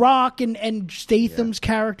 Like the Rock and Statham's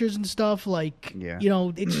characters and stuff.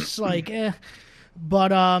 It's just eh.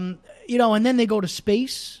 But and then they go to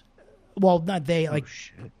space. Well, not they.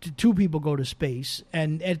 Two people go to space,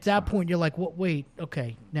 and at that point, you're like, "What? Wait,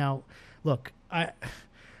 okay, now, look,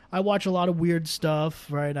 I watch a lot of weird stuff,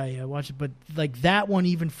 right? I watch it, but that one,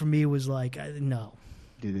 even for me, was no.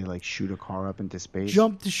 Did they shoot a car up into space?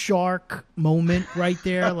 Jump the shark moment right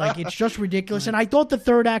there, it's just ridiculous. And I thought the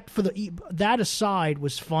third act for that aside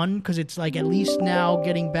was fun because it's at least now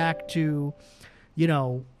getting back to,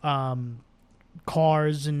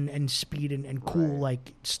 cars and speed and cool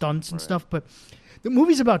stunts and stuff. But the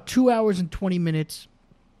movie's about 2 hours and 20 minutes.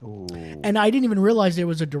 Ooh. And I didn't even realize there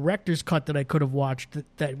was a director's cut that I could have watched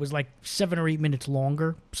that was 7 or 8 minutes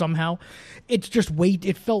longer somehow. It's just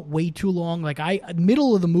it felt way too long.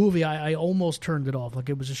 Middle of the movie, I almost turned it off.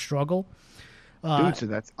 It was a struggle. Dude, so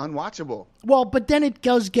that's unwatchable. Well, but then it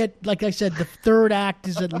does get, like I said, the third act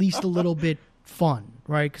is at least a little bit fun,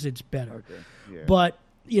 right? Because it's better. Okay. Yeah. But,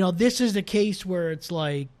 this is the case where it's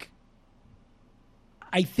I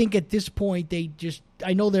think at this point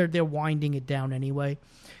I know they're winding it down anyway.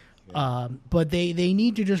 But they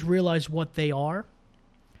need to just realize what they are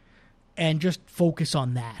and just focus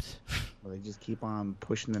on that. Well, they just keep on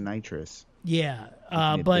pushing the nitrous. Yeah.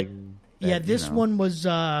 This one was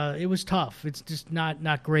it was tough. It's just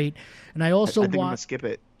not great. And I also I think I'm gonna skip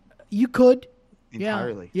it. You could.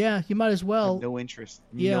 Entirely. Yeah, you might as well. No interest.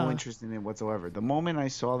 Yeah. No interest in it whatsoever. The moment I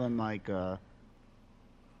saw them I don't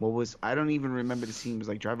even remember the scene. It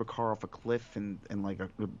was drive a car off a cliff and a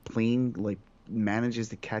plane manages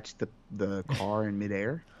to catch the car in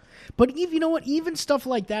midair. But you know what? Even stuff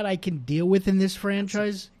like that I can deal with in this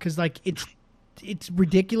franchise because it's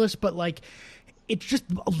ridiculous. But it's just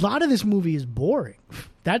a lot of this movie is boring.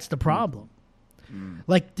 That's the problem.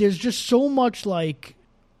 There's just so much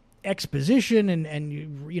exposition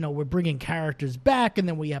and we're bringing characters back and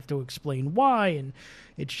then we have to explain why, and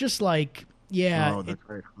it's just yeah. Oh, the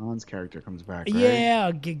Hans character comes back, right? Yeah,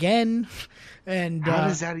 again. And how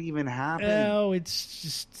does that even happen? Oh, it's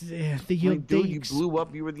just dude, you blew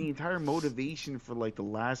up. You were the entire motivation for the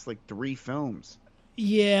last 3 films.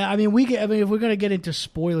 Yeah, if we're gonna get into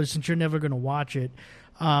spoilers, since you're never gonna watch it,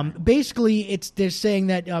 basically they're saying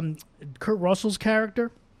that Kurt Russell's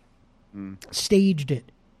character staged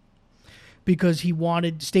it because he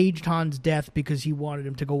staged Han's death because he wanted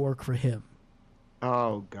him to go work for him.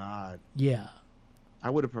 Oh, God. Yeah. I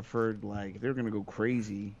would have preferred, if they were going to go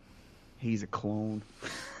crazy, he's a clone.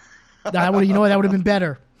 That would have been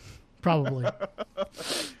better. Probably.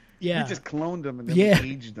 Yeah. You just cloned him and then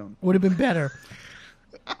aged him. Would have been better.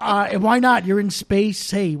 Why not? You're in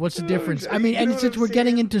space. Hey, what's the difference? And since we're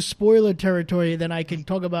getting into spoiler territory, then I can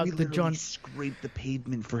talk about the John. Scraped the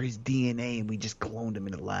pavement for his DNA, and we just cloned him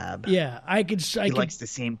in a lab. Yeah, he likes the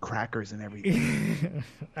same crackers and everything.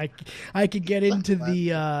 I could get into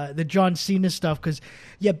the John Cena stuff because,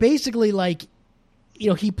 basically,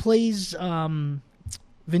 he plays Vin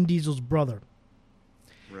Diesel's brother,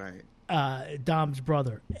 right? Dom's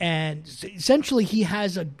brother, and essentially he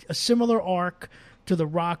has a similar arc to The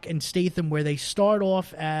Rock and Statham, where they start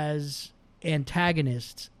off as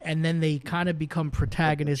antagonists and then they kind of become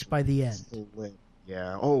protagonists by the end.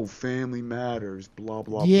 Yeah. Oh, family matters. Blah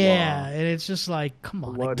blah. Yeah, blah. And it's just come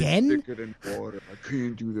on, Blood again. Is thicker than water. I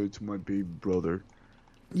can't do that to my baby brother.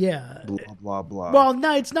 Yeah. Blah blah blah. Well,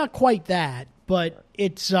 no, it's not quite that, but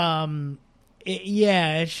it's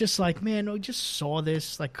it's just man, we just saw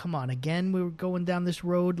this. Come on, again, we were going down this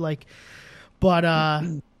road.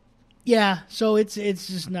 Yeah, so it's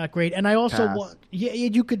just not great. And I also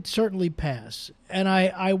you could certainly pass. And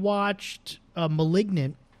I watched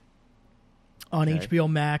Malignant on HBO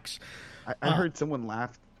Max. I heard someone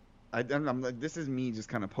laugh. I'm this is me just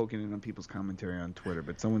kind of poking in on people's commentary on Twitter,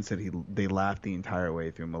 but someone said they laughed the entire way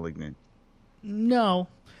through Malignant. No,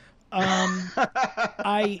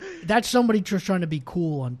 that's somebody just trying to be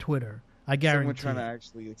cool on Twitter. I guarantee. Someone trying to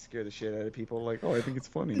actually scare the shit out of people. I think it's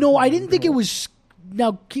funny. No, I didn't think it was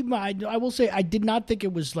now keep in mind, I will say I did not think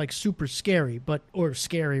it was like super scary, or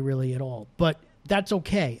scary really at all. But that's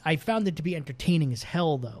okay. I found it to be entertaining as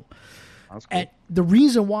hell, though. That's cool. And the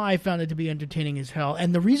reason why I found it to be entertaining as hell,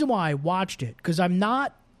 and the reason why I watched it, because I'm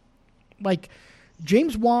not like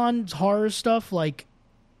James Wan's horror stuff. Like,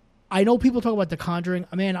 I know people talk about The Conjuring.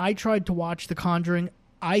 Man, I tried to watch The Conjuring.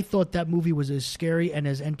 I thought that movie was as scary and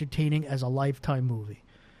as entertaining as a Lifetime movie.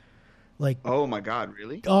 Like, oh my God,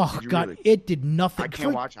 really? Oh God, really? It did nothing. I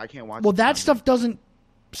can't watch. Well, that stuff doesn't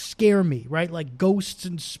scare me, right? Like ghosts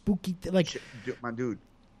and spooky. My dude,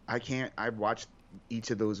 I can't. I've watched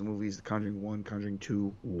each of those movies, The Conjuring 1, Conjuring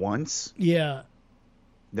 2, once. Yeah.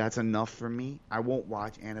 That's enough for me. I won't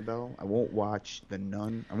watch Annabelle. I won't watch The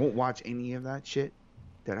Nun. I won't watch any of that shit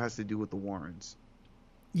that has to do with the Warrens.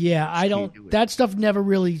 Yeah, I don't. That stuff never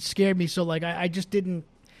really scared me. So like, I just didn't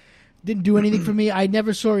do anything for me. I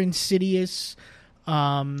never saw Insidious.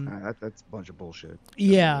 That's a bunch of bullshit.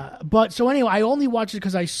 Yeah, but so anyway, I only watched it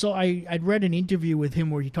because I'd read an interview with him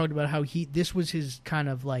where he talked about how this was his kind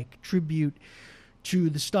of like tribute to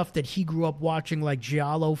the stuff that he grew up watching, like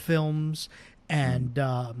giallo films and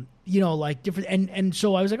like different. And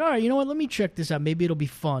so I was like, all right, you know what? Let me check this out. Maybe it'll be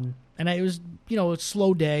fun. And it was a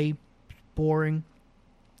slow day, boring.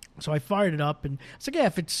 So I fired it up, and it's like, yeah,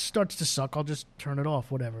 if it starts to suck, I'll just turn it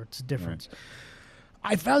off. Whatever, it's a difference.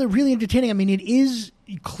 Right. I found it really entertaining. I mean, it is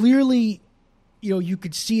clearly, you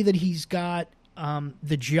could see that he's got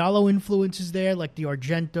the giallo influences there, like the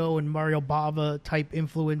Argento and Mario Bava type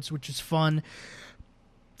influence, which is fun.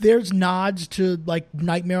 There's nods to like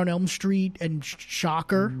Nightmare on Elm Street and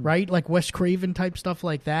Shocker, right? Like Wes Craven type stuff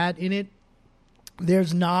like that in it.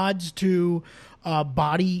 There's nods to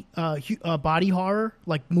body horror,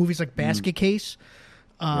 like movies like Basket Case.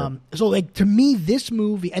 So like to me, this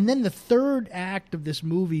movie, and then the third act of this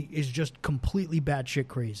movie is just completely batshit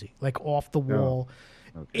crazy, like off the wall,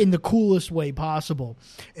 in the coolest way possible.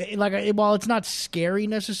 While it's not scary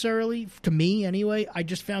necessarily to me anyway, I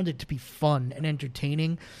just found it to be fun and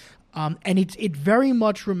entertaining, and it very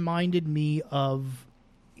much reminded me of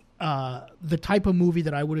the type of movie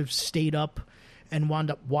that I would have stayed up and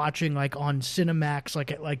wound up watching like on Cinemax,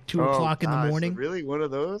 like at like 2 o'clock in the morning. Really, one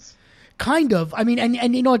of those? Kind of. I mean, and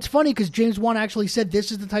it's funny because James Wan actually said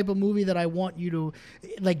this is the type of movie that I want you to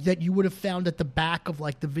like, that you would have found at the back of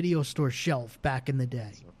like the video store shelf back in the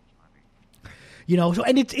day. So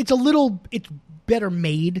and it's better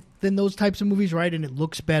made than those types of movies, right? And it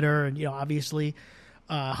looks better, and obviously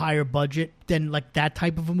higher budget than like that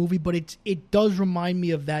type of a movie. But it does remind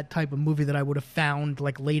me of that type of movie that I would have found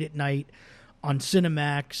like late at night on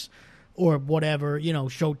Cinemax or whatever,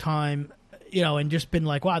 Showtime, and just been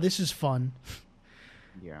like, wow, this is fun.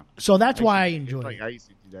 Yeah. So that's why I enjoy it. I used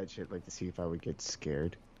to do that shit, like to see if I would get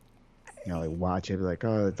scared. Like watch it, like,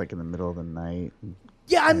 oh, it's like in the middle of the night.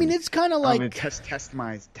 Yeah, I mean, it's kind of like test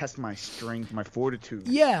my strength, my fortitude.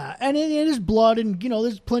 Yeah, and it is blood, and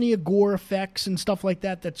there's plenty of gore effects and stuff like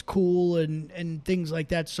that. That's cool, and things like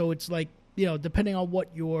that. So it's like, depending on what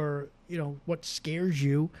what scares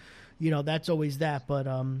you. That's always that, but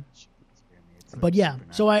yeah.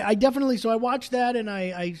 So I definitely, I watched that, and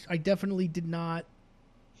I definitely did not.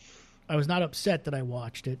 I was not upset that I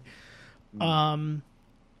watched it, and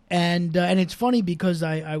it's funny because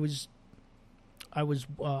I was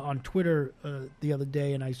on Twitter the other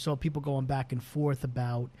day, and I saw people going back and forth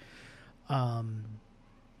about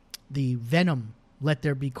the Venom Let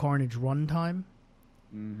There Be Carnage runtime,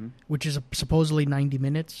 which is supposedly 90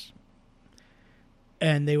 minutes.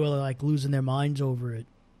 And they were like losing their minds over it,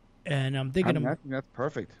 and I'm thinking, that's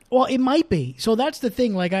perfect. Well, it might be. So that's the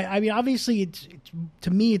thing. Like, I mean, obviously, it's to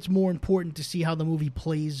me, it's more important to see how the movie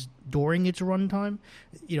plays during its runtime.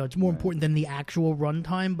 It's more important than the actual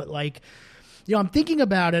runtime. But like, I'm thinking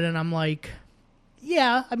about it, and I'm like,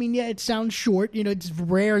 yeah. I mean, yeah, it sounds short. It's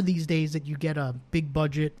rare these days that you get a big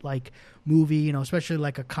budget like movie. Especially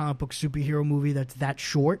like a comic book superhero movie that's that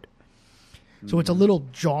short. So it's a little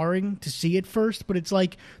jarring to see it first, but it's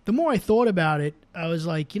like, the more I thought about it, I was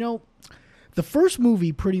like, the first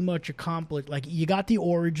movie pretty much accomplished, like, you got the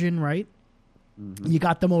origin, right? You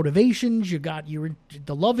got the motivations, you got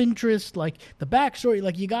the love interest, like, the backstory,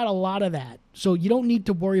 like, you got a lot of that. So you don't need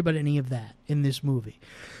to worry about any of that in this movie.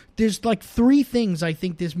 There's, like, 3 things I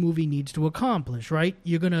think this movie needs to accomplish, right?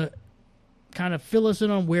 You're going to kind of fill us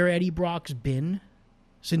in on where Eddie Brock's been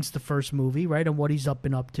since the first movie, right, and what he's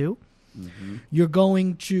been up to. You're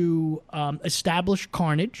going to establish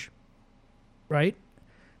Carnage, right?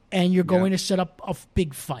 And you're going to set up a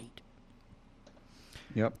big fight.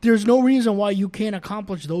 Yep. There's no reason why you can't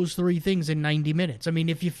accomplish those three things in 90 minutes. I mean,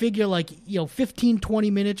 if you figure 15,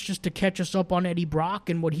 20 minutes just to catch us up on Eddie Brock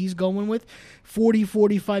and what he's going with, 40,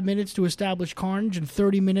 45 minutes to establish Carnage, and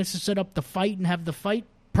 30 minutes to set up the fight and have the fight,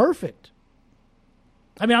 perfect.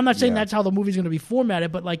 I mean, I'm not saying that's how the movie's going to be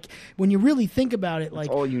formatted, but when you really think about it, that's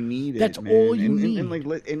all you need. That's all you need.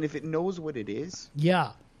 And if it knows what it is,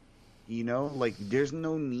 yeah, there's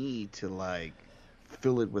no need to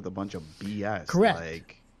fill it with a bunch of BS.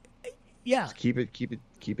 Correct. Yeah. Just keep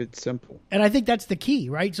it simple. And I think that's the key,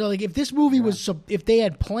 right? So if this movie if they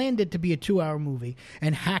had planned it to be a 2-hour movie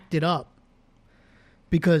and hacked it up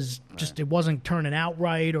because it wasn't turning out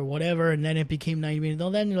right or whatever, and then it became 90 minutes,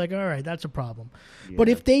 then you're like, all right, that's a problem. Yeah, but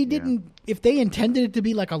if they if they intended it to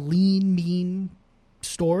be like a lean, mean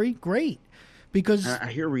story, great. Because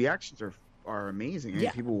I hear reactions are amazing.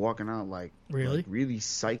 Yeah. People walking out really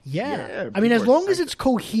psyched. Yeah. I mean, as long as it's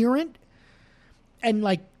coherent and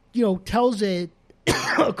tells a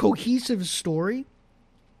cohesive story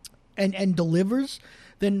and delivers,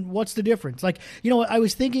 then what's the difference? I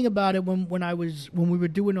was thinking about it when we were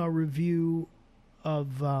doing our review of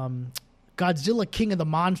Godzilla King of the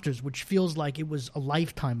Monsters, which feels like it was a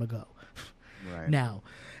lifetime ago now.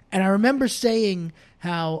 And I remember saying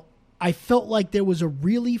how I felt like there was a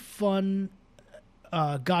really fun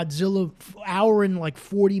Godzilla hour and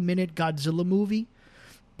 40-minute Godzilla movie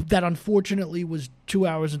that unfortunately was 2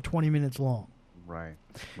 hours and 20 minutes long. Right.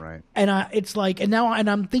 And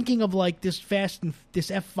I'm thinking of this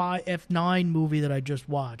this F5 F9 movie that I just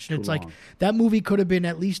watched. It's long. That movie could have been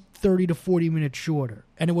at least 30 to 40 minutes shorter,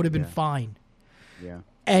 and it would have been fine. Yeah.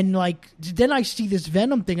 And then I see this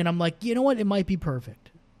Venom thing, and I'm like, you know what? It might be perfect.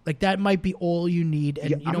 That might be all you need. And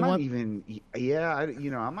you know what? I'm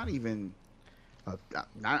not even.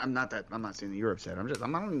 I'm not saying that you're upset. I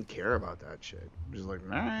don't even care about that shit. I'm just all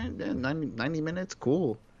right, 90 minutes,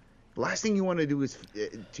 cool. The last thing you want to do is,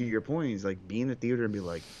 to your point, is be in the theater and be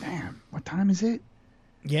like, damn, what time is it?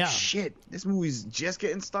 Yeah. Shit, this movie's just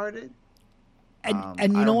getting started.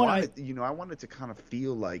 And you know what? I wanted to kind of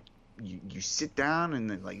feel like you sit down and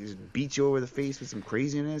then just beat you over the face with some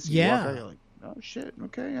craziness. Yeah. You walk out, you're like, oh shit,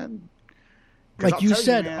 okay. Like you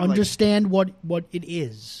said, understand what it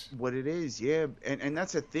is. What it is, yeah. And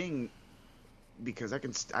that's a thing, because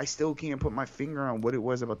I still can't put my finger on what it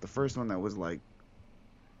was about the first one that was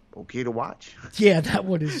okay to watch. Yeah, that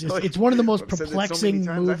one is just it's one of the most perplexing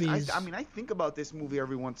movies. I think about this movie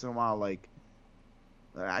every once in a while.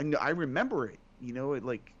 I remember it.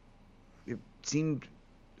 It seemed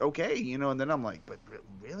okay, and then I'm like, but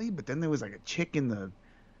really? But then there was a chick in the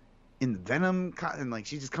Venom, and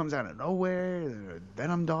she just comes out of nowhere, a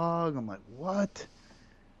Venom dog. I'm like, what?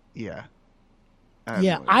 Yeah.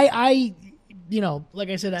 I like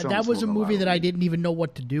I said, that was a movie that I didn't even know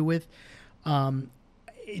what to do with.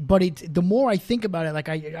 But the more I think about it,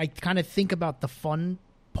 I kind of think about the fun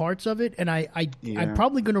parts of it, and I'm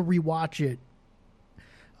probably going to rewatch it.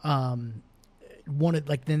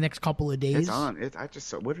 The next couple of days. It's on.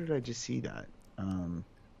 Where did I just see that?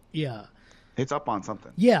 Yeah. It's up on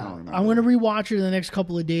something. Yeah, I'm going to rewatch it in the next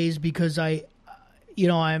couple of days because I'm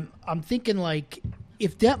thinking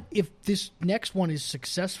if this next one is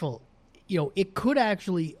successful, it could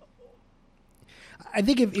actually. I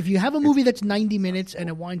think if you have a movie that's 90 minutes and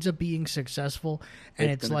it winds up being successful, and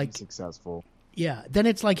it's successful. Yeah, then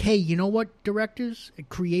it's hey, you know what, directors,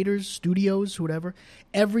 creators, studios, whatever,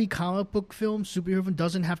 every comic book film, superhero film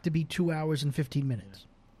doesn't have to be 2 hours and 15 minutes.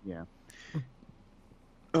 Yeah.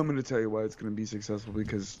 I'm going to tell you why it's going to be successful,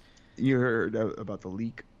 because you heard about the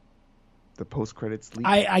leak, the post-credits leak.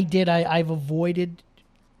 I did. I've avoided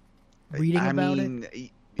reading about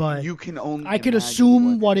it. But you can only. I could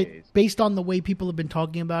assume based on the way people have been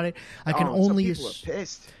talking about it. I can only. Some people are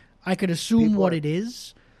pissed. I could assume what it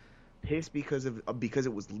is. Pissed because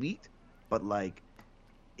it was leaked, but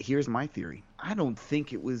here's my theory. I don't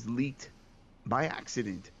think it was leaked by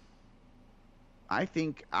accident. I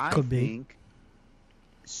think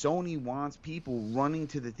Sony wants people running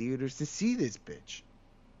to the theaters to see this bitch.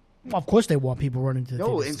 Well, of course they want people running to the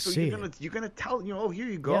theaters to see it. You're gonna tell here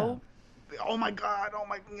you go. Yeah. Oh my god! I'm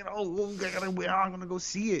gonna go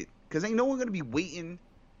see it, because ain't no one gonna be waiting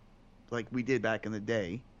like we did back in the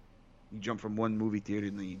day. You jump from one movie theater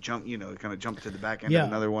and then you jump, kind of jump to the back end of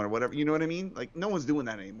another one or whatever. You know what I mean? No one's doing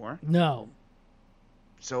that anymore. No.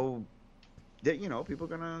 So, people are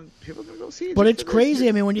gonna go see it. But it's crazy.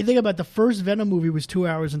 I mean, when you think about the first Venom movie was 2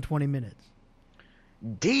 hours and 20 minutes.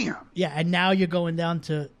 Damn. Yeah, and now you're going down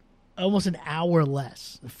to almost an hour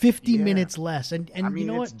less, 50 minutes less. And I mean, you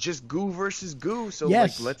know it's what? just goo versus goo. So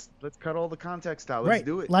Yes. like, let's cut all the context out. Let's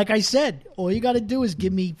do it. Like I said, all you got to do is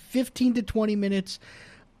give me 15 to 20 minutes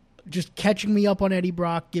just catching me up on Eddie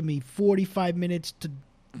Brock. Give me 45 minutes to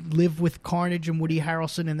live with Carnage and Woody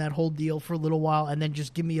Harrelson and that whole deal for a little while, and then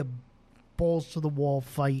just give me a balls to the wall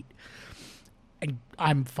fight, and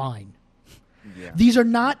I'm fine. Yeah. These are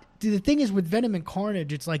not. The thing is with Venom and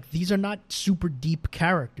Carnage, it's like these are not super deep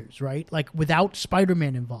characters, right? Like without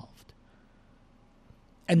Spider-Man involved,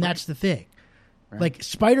 and that's the thing. Right. Like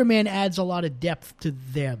Spider-Man adds a lot of depth to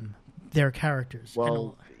their characters.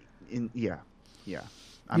 Well, yeah.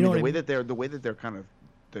 I You know mean, what the way that they're kind of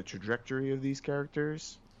the trajectory of these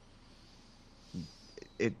characters,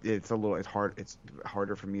 it's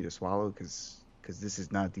harder for me to swallow because this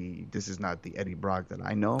is not the Eddie Brock that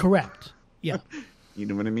I know. Correct. Yeah. You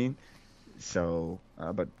know what I mean? So,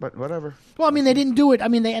 but whatever. Well, I mean, they didn't do it. I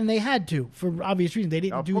mean, they had to for obvious reasons. They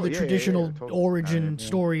didn't do the traditional totally. origin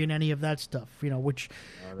story and any of that stuff. You know, which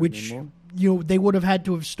anymore. they would have had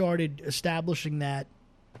to have started establishing that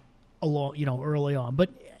early on. But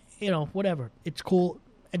whatever. It's cool.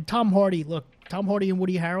 And Tom Hardy and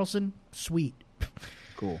Woody Harrelson, sweet.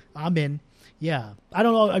 Cool. I'm in. Yeah. I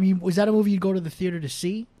don't know. I mean, was that a movie you'd go to the theater to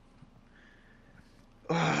see?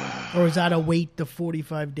 Or is that a wait the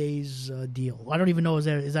 45 days deal? I don't even know. Is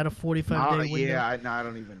that a 45-day window? Yeah, I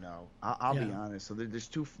don't even know. I'll be honest. So there's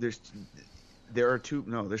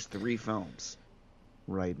three films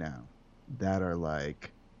right now that are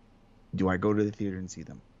like, do I go to the theater and see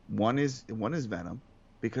them? One is Venom,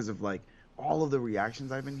 because of like all of the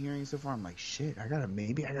reactions I've been hearing so far. I'm like, shit, I gotta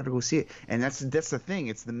go see it. And that's the thing.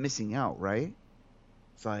 It's the missing out, right?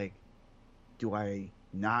 It's like, do I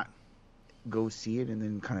not go see it and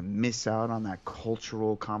then kind of miss out on that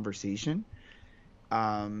cultural conversation?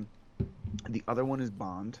 The other one is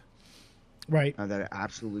Bond, right? That I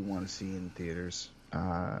absolutely want to see in theaters,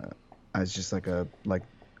 as just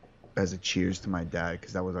as a cheers to my dad,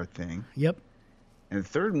 because that was our thing. Yep. And the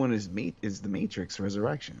third one is The Matrix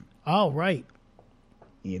Resurrection. Oh, right.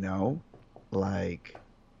 Like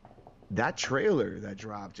that trailer that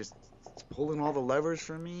dropped, just pulling all the levers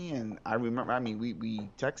for me. And I remember, I mean, we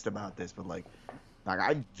text about this, but like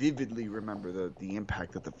I vividly remember the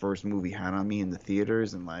impact that the first movie had on me in the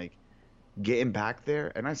theaters, and like getting back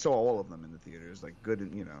there. And I saw all of them in the theaters, like good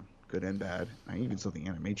and bad. I even saw the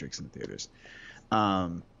Animatrix in the theaters.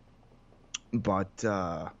 But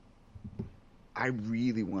I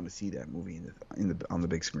really want to see that movie on the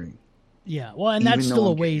big screen. Yeah, well, and that's still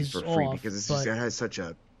a ways for free, off because it has such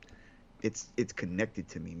a it's connected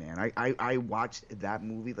to me, man. I watched that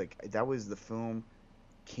movie, like that was the film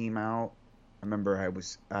came out. I remember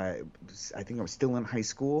I think I was still in high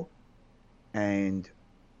school, and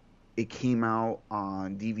it came out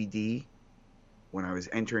on DVD when I was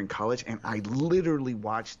entering college, and I literally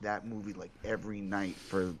watched that movie like every night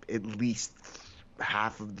for at least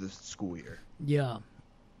half of the school year. Yeah.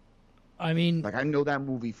 I mean, like I know that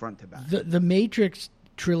movie front to back. The Matrix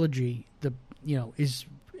trilogy, is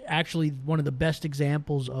actually one of the best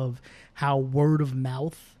examples of how word of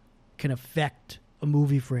mouth can affect a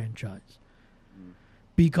movie franchise.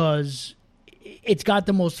 Because it's got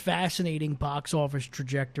the most fascinating box office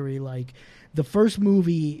trajectory. Like the first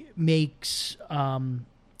movie makes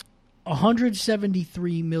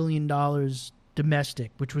 $173 million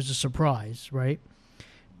domestic, which was a surprise, right?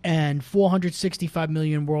 And $465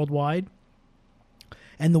 million worldwide.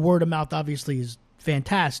 And the word of mouth obviously is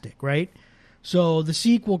fantastic, right? So the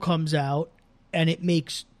sequel comes out and it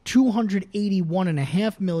makes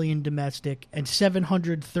 $281.5 million domestic and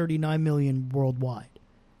 $739 million worldwide.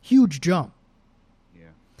 Huge jump. Yeah.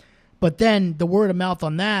 But then the word of mouth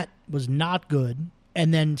on that was not good.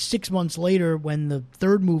 And then 6 months later, when the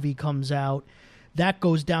third movie comes out, that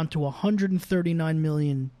goes down to $139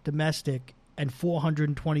 million domestic and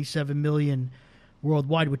 $427 million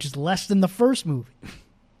worldwide, which is less than the first movie.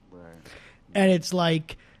 Right. And it's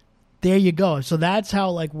like, there you go. So that's how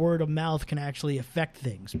like word of mouth can actually affect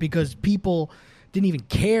things, because people didn't even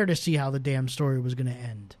care to see how the damn story was going to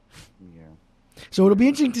end. Yeah. So it'll be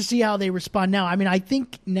interesting to see how they respond now. I mean, I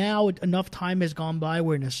think now enough time has gone by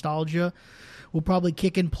where nostalgia will probably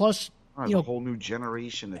kick in. Plus, a whole new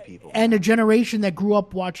generation of people. And a generation that grew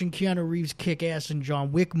up watching Keanu Reeves kick ass in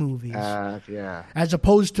John Wick movies. Yeah. As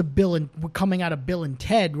opposed to coming out of Bill and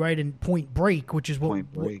Ted, right, in Point Break, which is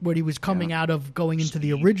what he was coming out of going into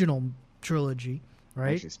the original trilogy,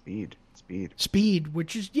 right? Actually, Speed,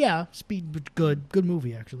 which is, Speed, good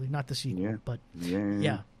movie, actually. Not the sequel, but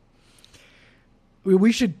yeah.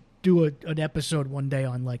 We should do an episode one day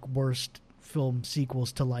on, like, worst film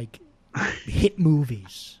sequels to, like, hit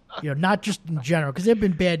movies. Not just in general, because there have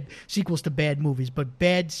been bad sequels to bad movies, but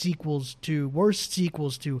bad sequels to worst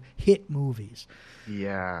sequels to hit movies.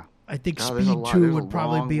 Yeah. I think God, Speed 2 would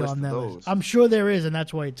probably be on that list. I'm sure there is, and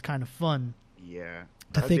that's why it's kind of fun. Yeah.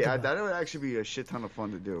 To think about. That would actually be a shit ton of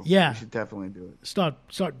fun to do. Yeah. We should definitely do it. Start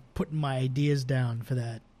putting my ideas down for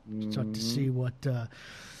that. Start to see what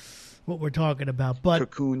we're talking about. But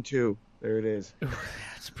Cocoon 2. There it is.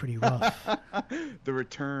 That's pretty rough. The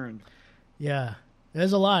Return. Yeah.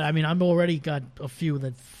 There's a lot. I mean, I've already got a few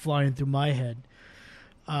that flying through my head.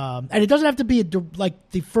 And it doesn't have to be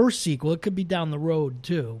like the first sequel. It could be down the road,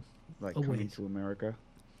 too. Like Coming to America?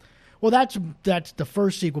 Well, that's the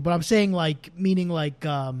first sequel. But I'm saying,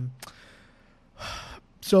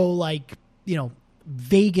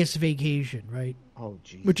 Vegas Vacation, right? Oh,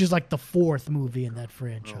 geez. Which is like the fourth movie in that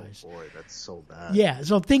franchise. Oh, boy, that's so bad. Yeah,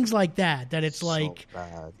 so things like that it's so like,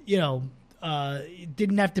 bad. It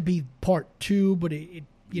didn't have to be part 2, but it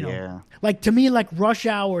Yeah. like to me, like Rush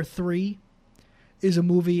Hour 3 is a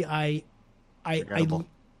movie I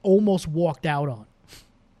almost walked out on.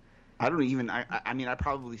 I don't even. I mean, I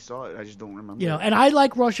probably saw it. I just don't remember. And I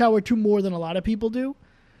like Rush Hour 2 more than a lot of people do.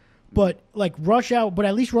 But like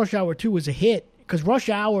at least Rush Hour 2 was a hit because Rush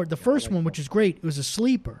Hour, the first one, which is great, it was a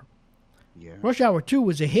sleeper. Yeah. Rush Hour 2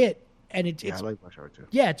 was a hit, and it's I like Rush Hour 2.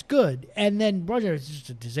 Yeah, it's good. And then Rush Hour is just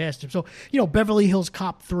a disaster. So Beverly Hills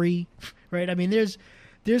Cop 3, right? I mean, there's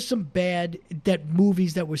some bad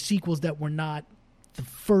movies that were sequels that were not the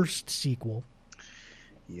first sequel.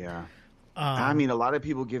 Yeah. I mean, a lot of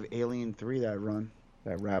people give Alien 3 that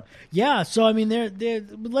rap. Yeah, so I mean,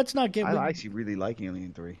 let's not get. I actually really like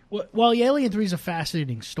Alien 3. Well, Alien 3 is a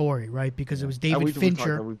fascinating story, right? Because it was David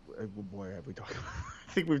Fincher. Boy, have we talked?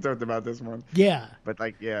 I think we've talked about this one. Yeah, but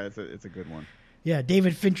it's a good one. Yeah,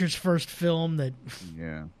 David Fincher's first film.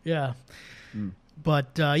 Yeah. Yeah.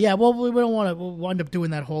 But well, we don't want to. We'll wind up doing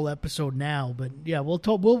that whole episode now. But yeah, we'll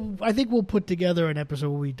talk. I think we'll put together an episode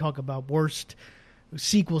where we talk about worst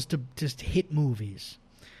sequels to just hit movies.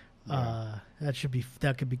 Yeah. That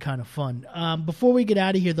could be kind of fun. Before we get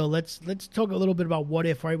out of here, though, let's talk a little bit about What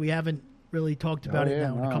If. Right, we haven't really talked about it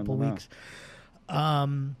now in a couple of weeks. I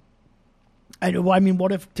mean,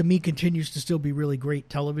 What If to me continues to still be really great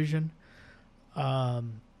television.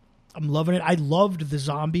 I'm loving it. I loved the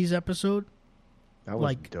zombies episode. That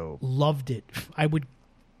was dope. Loved it. I would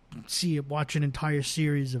watch an entire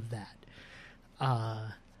series of that.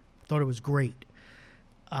 Thought it was great.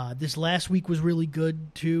 This last week was really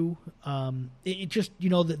good too. It just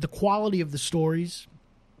the quality of the stories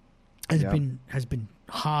has been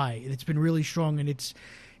high. It's been really strong, and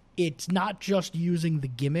it's not just using the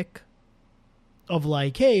gimmick of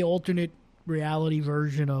like, hey, alternate reality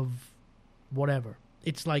version of whatever.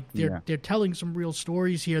 It's like they're telling some real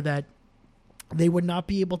stories here that they would not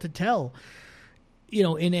be able to tell,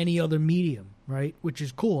 in any other medium, right? Which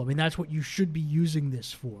is cool. I mean, that's what you should be using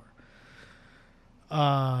this for.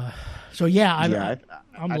 I'm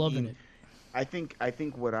loving it. I think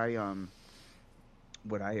what I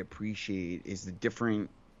appreciate is the different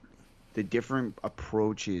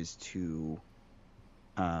approaches to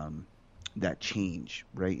that change,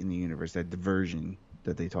 right, in the universe, that diversion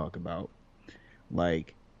that they talk about.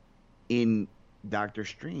 Like in Doctor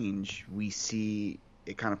Strange, we see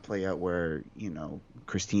it kind of play out where,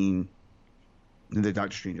 Christine, in the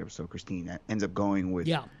Doctor Strange episode, Christine ends up going with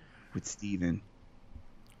Steven.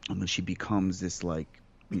 And when she becomes this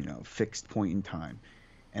fixed point in time.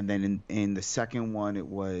 And then in the second one, it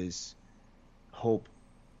was Hope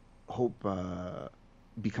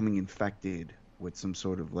becoming infected with some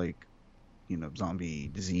sort of zombie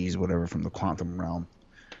disease, whatever, from the quantum realm.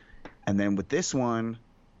 And then with this one,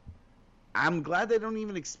 I'm glad they don't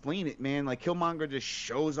even explain it, man. Like Killmonger just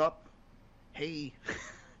shows up, hey,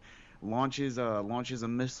 launches a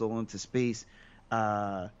missile into space.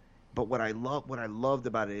 But what I loved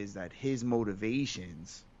about it is that his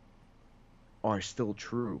motivations are still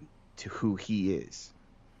true to who he is.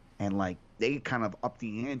 And they kind of up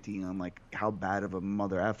the ante on how bad of a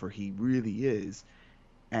mother effer he really is.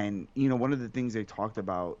 And one of the things they talked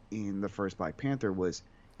about in the first Black Panther was,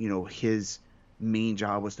 his main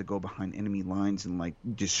job was to go behind enemy lines and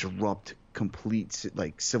disrupt complete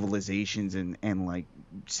civilizations and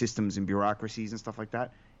systems and bureaucracies and stuff like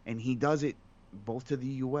that. And he does it both to the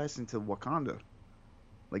U.S. and to Wakanda,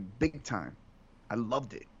 big time. I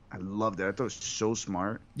loved it. I thought it was so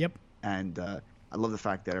smart. Yep. And I love the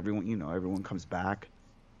fact that everyone comes back,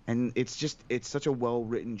 and it's such a well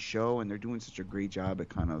written show, and they're doing such a great job at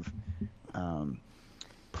kind of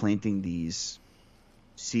planting these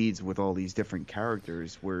seeds with all these different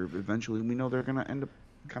characters, where eventually we know they're gonna end up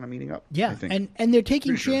kind of meeting up. Yeah, I think. and they're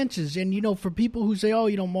taking Pretty sure. chances. And, for people who say,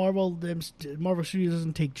 Marvel Studios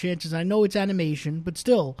doesn't take chances, I know it's animation, but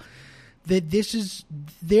still, that this is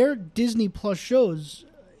their Disney Plus shows.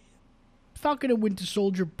 Falcon and Winter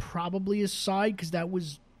Soldier probably aside, because that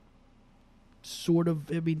was sort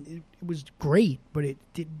of, it was great, but it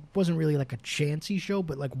wasn't really like a chancy show.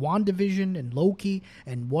 But like WandaVision and Loki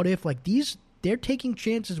and What If, like they're taking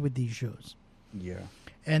chances with these shows. Yeah.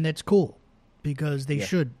 And that's cool, because they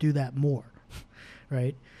should do that more,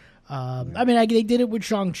 right? I mean, they did it with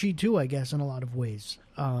Shang-Chi too, I guess, in a lot of ways.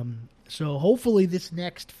 So hopefully this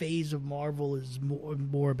next phase of Marvel is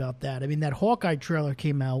more about that. I mean, that Hawkeye trailer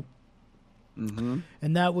came out, and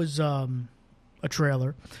that was a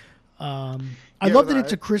trailer. I love that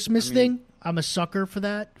it's a Christmas thing. I'm a sucker for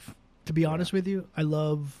that, to be honest with you. I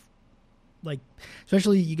love, like,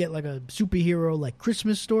 especially you get like a superhero like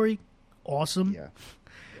Christmas story. Awesome. Yeah.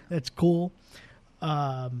 That's cool.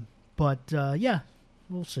 But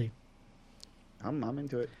we'll see. I'm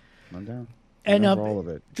into it. I'm down. And I'm for all of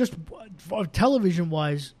it. Just television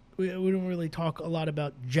wise, we don't really talk a lot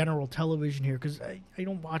about general television here, because I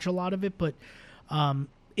don't watch a lot of it. But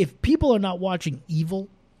if people are not watching Evil,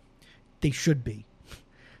 they should be.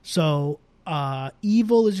 So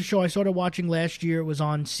Evil is a show I started watching last year. It was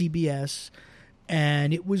on CBS,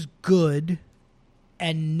 and it was good.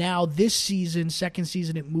 And now this season, second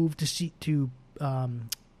season, it moved to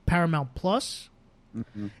Paramount Plus,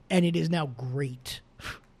 and it is now great.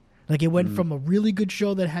 Like, it went from a really good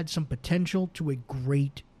show that had some potential to a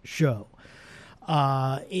great show.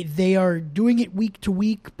 They are doing it week to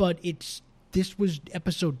week, but this was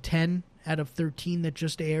episode 10 out of 13 that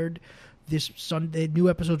just aired this Sunday. New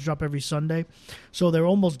episodes drop every Sunday, so they're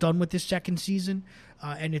almost done with this second season,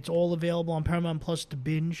 and it's all available on Paramount Plus to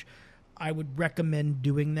binge. I would recommend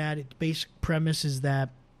doing that. Its basic premise is that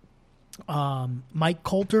Mike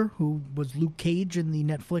Coulter, who was Luke Cage in the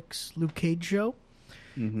Netflix Luke Cage show,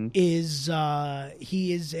 he's about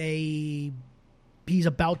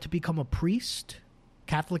to become a priest,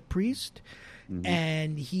 Catholic priest,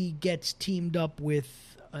 and he gets teamed up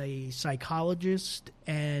with a psychologist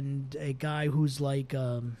and a guy who's like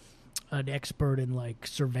an expert in like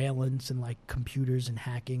surveillance and like computers and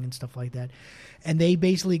hacking and stuff like that. And they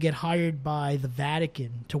basically get hired by the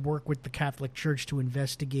Vatican to work with the Catholic Church to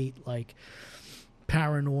investigate like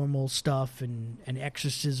paranormal stuff and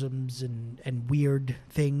exorcisms and weird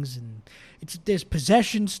things. And there's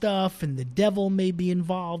possession stuff, and the devil may be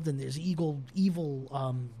involved, and there's evil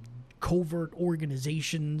covert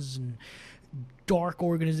organizations and dark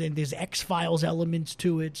organizations. There's X-Files elements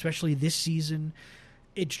to it, especially this season.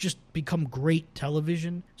 It's just become great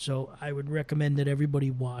television, so I would recommend that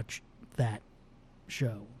everybody watch that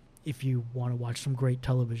show if you want to watch some great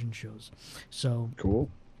television shows. So cool.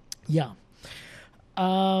 Yeah.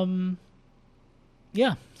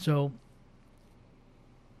 So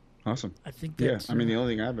awesome. I think that's... Yeah, I mean, the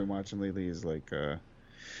only thing I've been watching lately is like...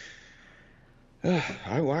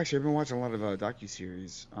 I've been watching a lot of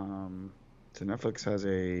docuseries. So Netflix has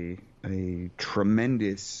a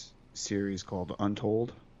tremendous series called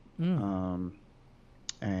Untold. And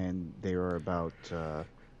they are about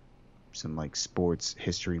some like sports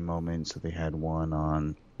history moments. So they had one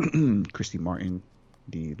on Christy Martin,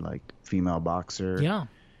 the like female boxer. Yeah.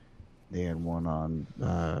 They had one on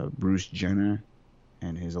Bruce Jenner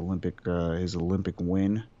and his Olympic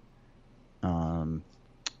win.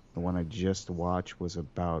 The one I just watched was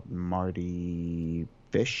about Marty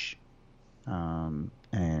Fish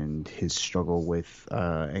and his struggle with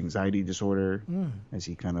anxiety disorder as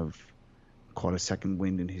he kind of caught a second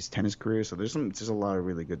wind in his tennis career. So there's a lot of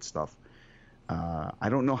really good stuff. I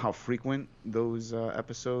don't know how frequent those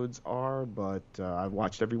episodes are, but I've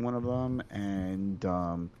watched every one of them, and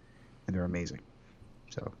they're amazing.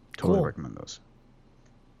 So totally recommend those.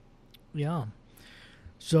 Yeah.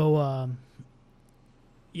 So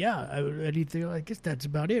anything? I guess that's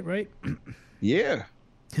about it, right? Yeah.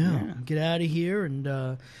 Get out of here,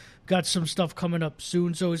 and got some stuff coming up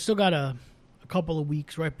soon. So we still got a couple of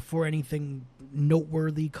weeks right before anything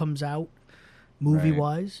noteworthy comes out, movie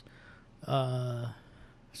wise. We'll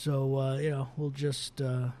just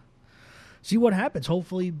see what happens.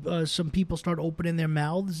 Hopefully, some people start opening their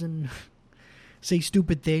mouths and say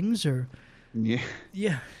stupid things, or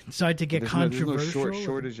decide to get controversial. There's no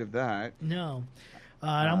shortage of that. No.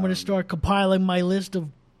 And I'm going to start compiling my list of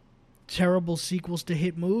terrible sequels to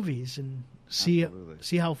hit movies and see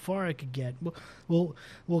how far I could get. We'll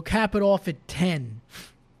cap it off at 10.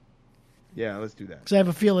 Yeah, let's do that. Because I have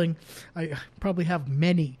a feeling I probably have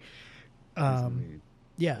many. I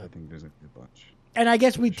think there's a bunch. And I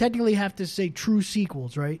guess we technically have to say true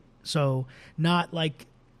sequels, right? So not like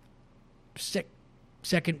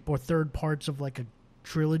second or third parts of like a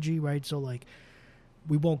trilogy, right? So like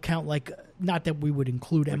we won't count like, not that we would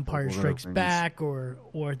include like Empire Strikes Back or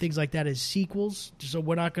things like that as sequels. So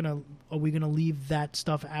we're not gonna. Are we gonna leave that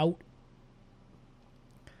stuff out?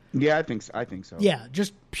 Yeah, I think so. Yeah,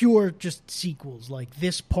 just pure sequels like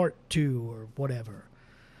this part 2 or whatever.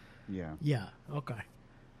 Yeah. Yeah. Okay.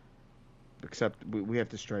 Except we have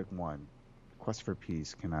to strike one. Quest for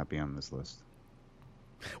Peace cannot be on this list.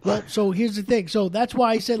 Well, so here's the thing. So that's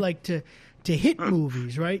why I said like to hit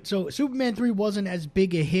movies, right? So Superman 3 wasn't as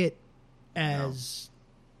big a hit as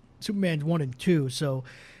Superman 1 and 2. So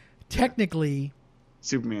technically,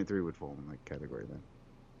 Superman 3 would fall in that category then.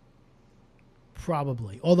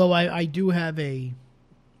 Probably. Although I do have a...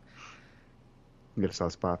 You got a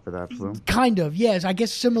soft spot for that, Blue? Kind of, yes. I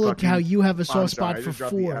guess similar to how you have a soft spot for 4.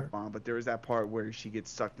 The F-bomb, but there was that part where she gets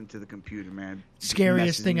sucked into the computer, man.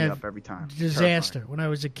 Scariest thing I've... every time. Disaster. Terrifying. When I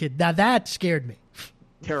was a kid. Now that scared me.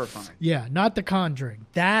 Terrifying. Yeah, not The Conjuring.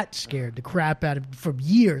 That scared the crap out of me. For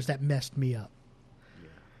years, that messed me up.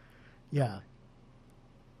 Yeah.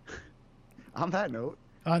 On that note,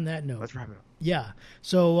 let's wrap it up. Yeah.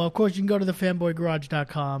 So, of course, you can go to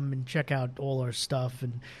thefanboygarage.com and check out all our stuff.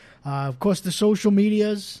 And, of course, the social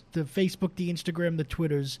medias, the Facebook, the Instagram, the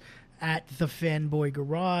Twitters, at The Fanboy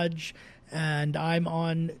Garage. And I'm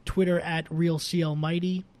on Twitter at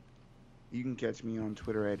RealCLMighty. You can catch me on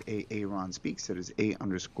Twitter at @AARonSpeaks. That is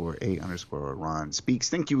 @A_Ron Speaks.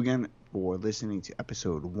 Thank you again for listening to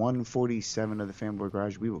episode 147 of The Fanboy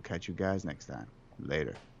Garage. We will catch you guys next time.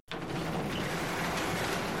 Later.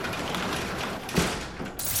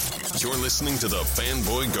 You're listening to the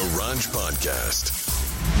Fanboy Garage Podcast.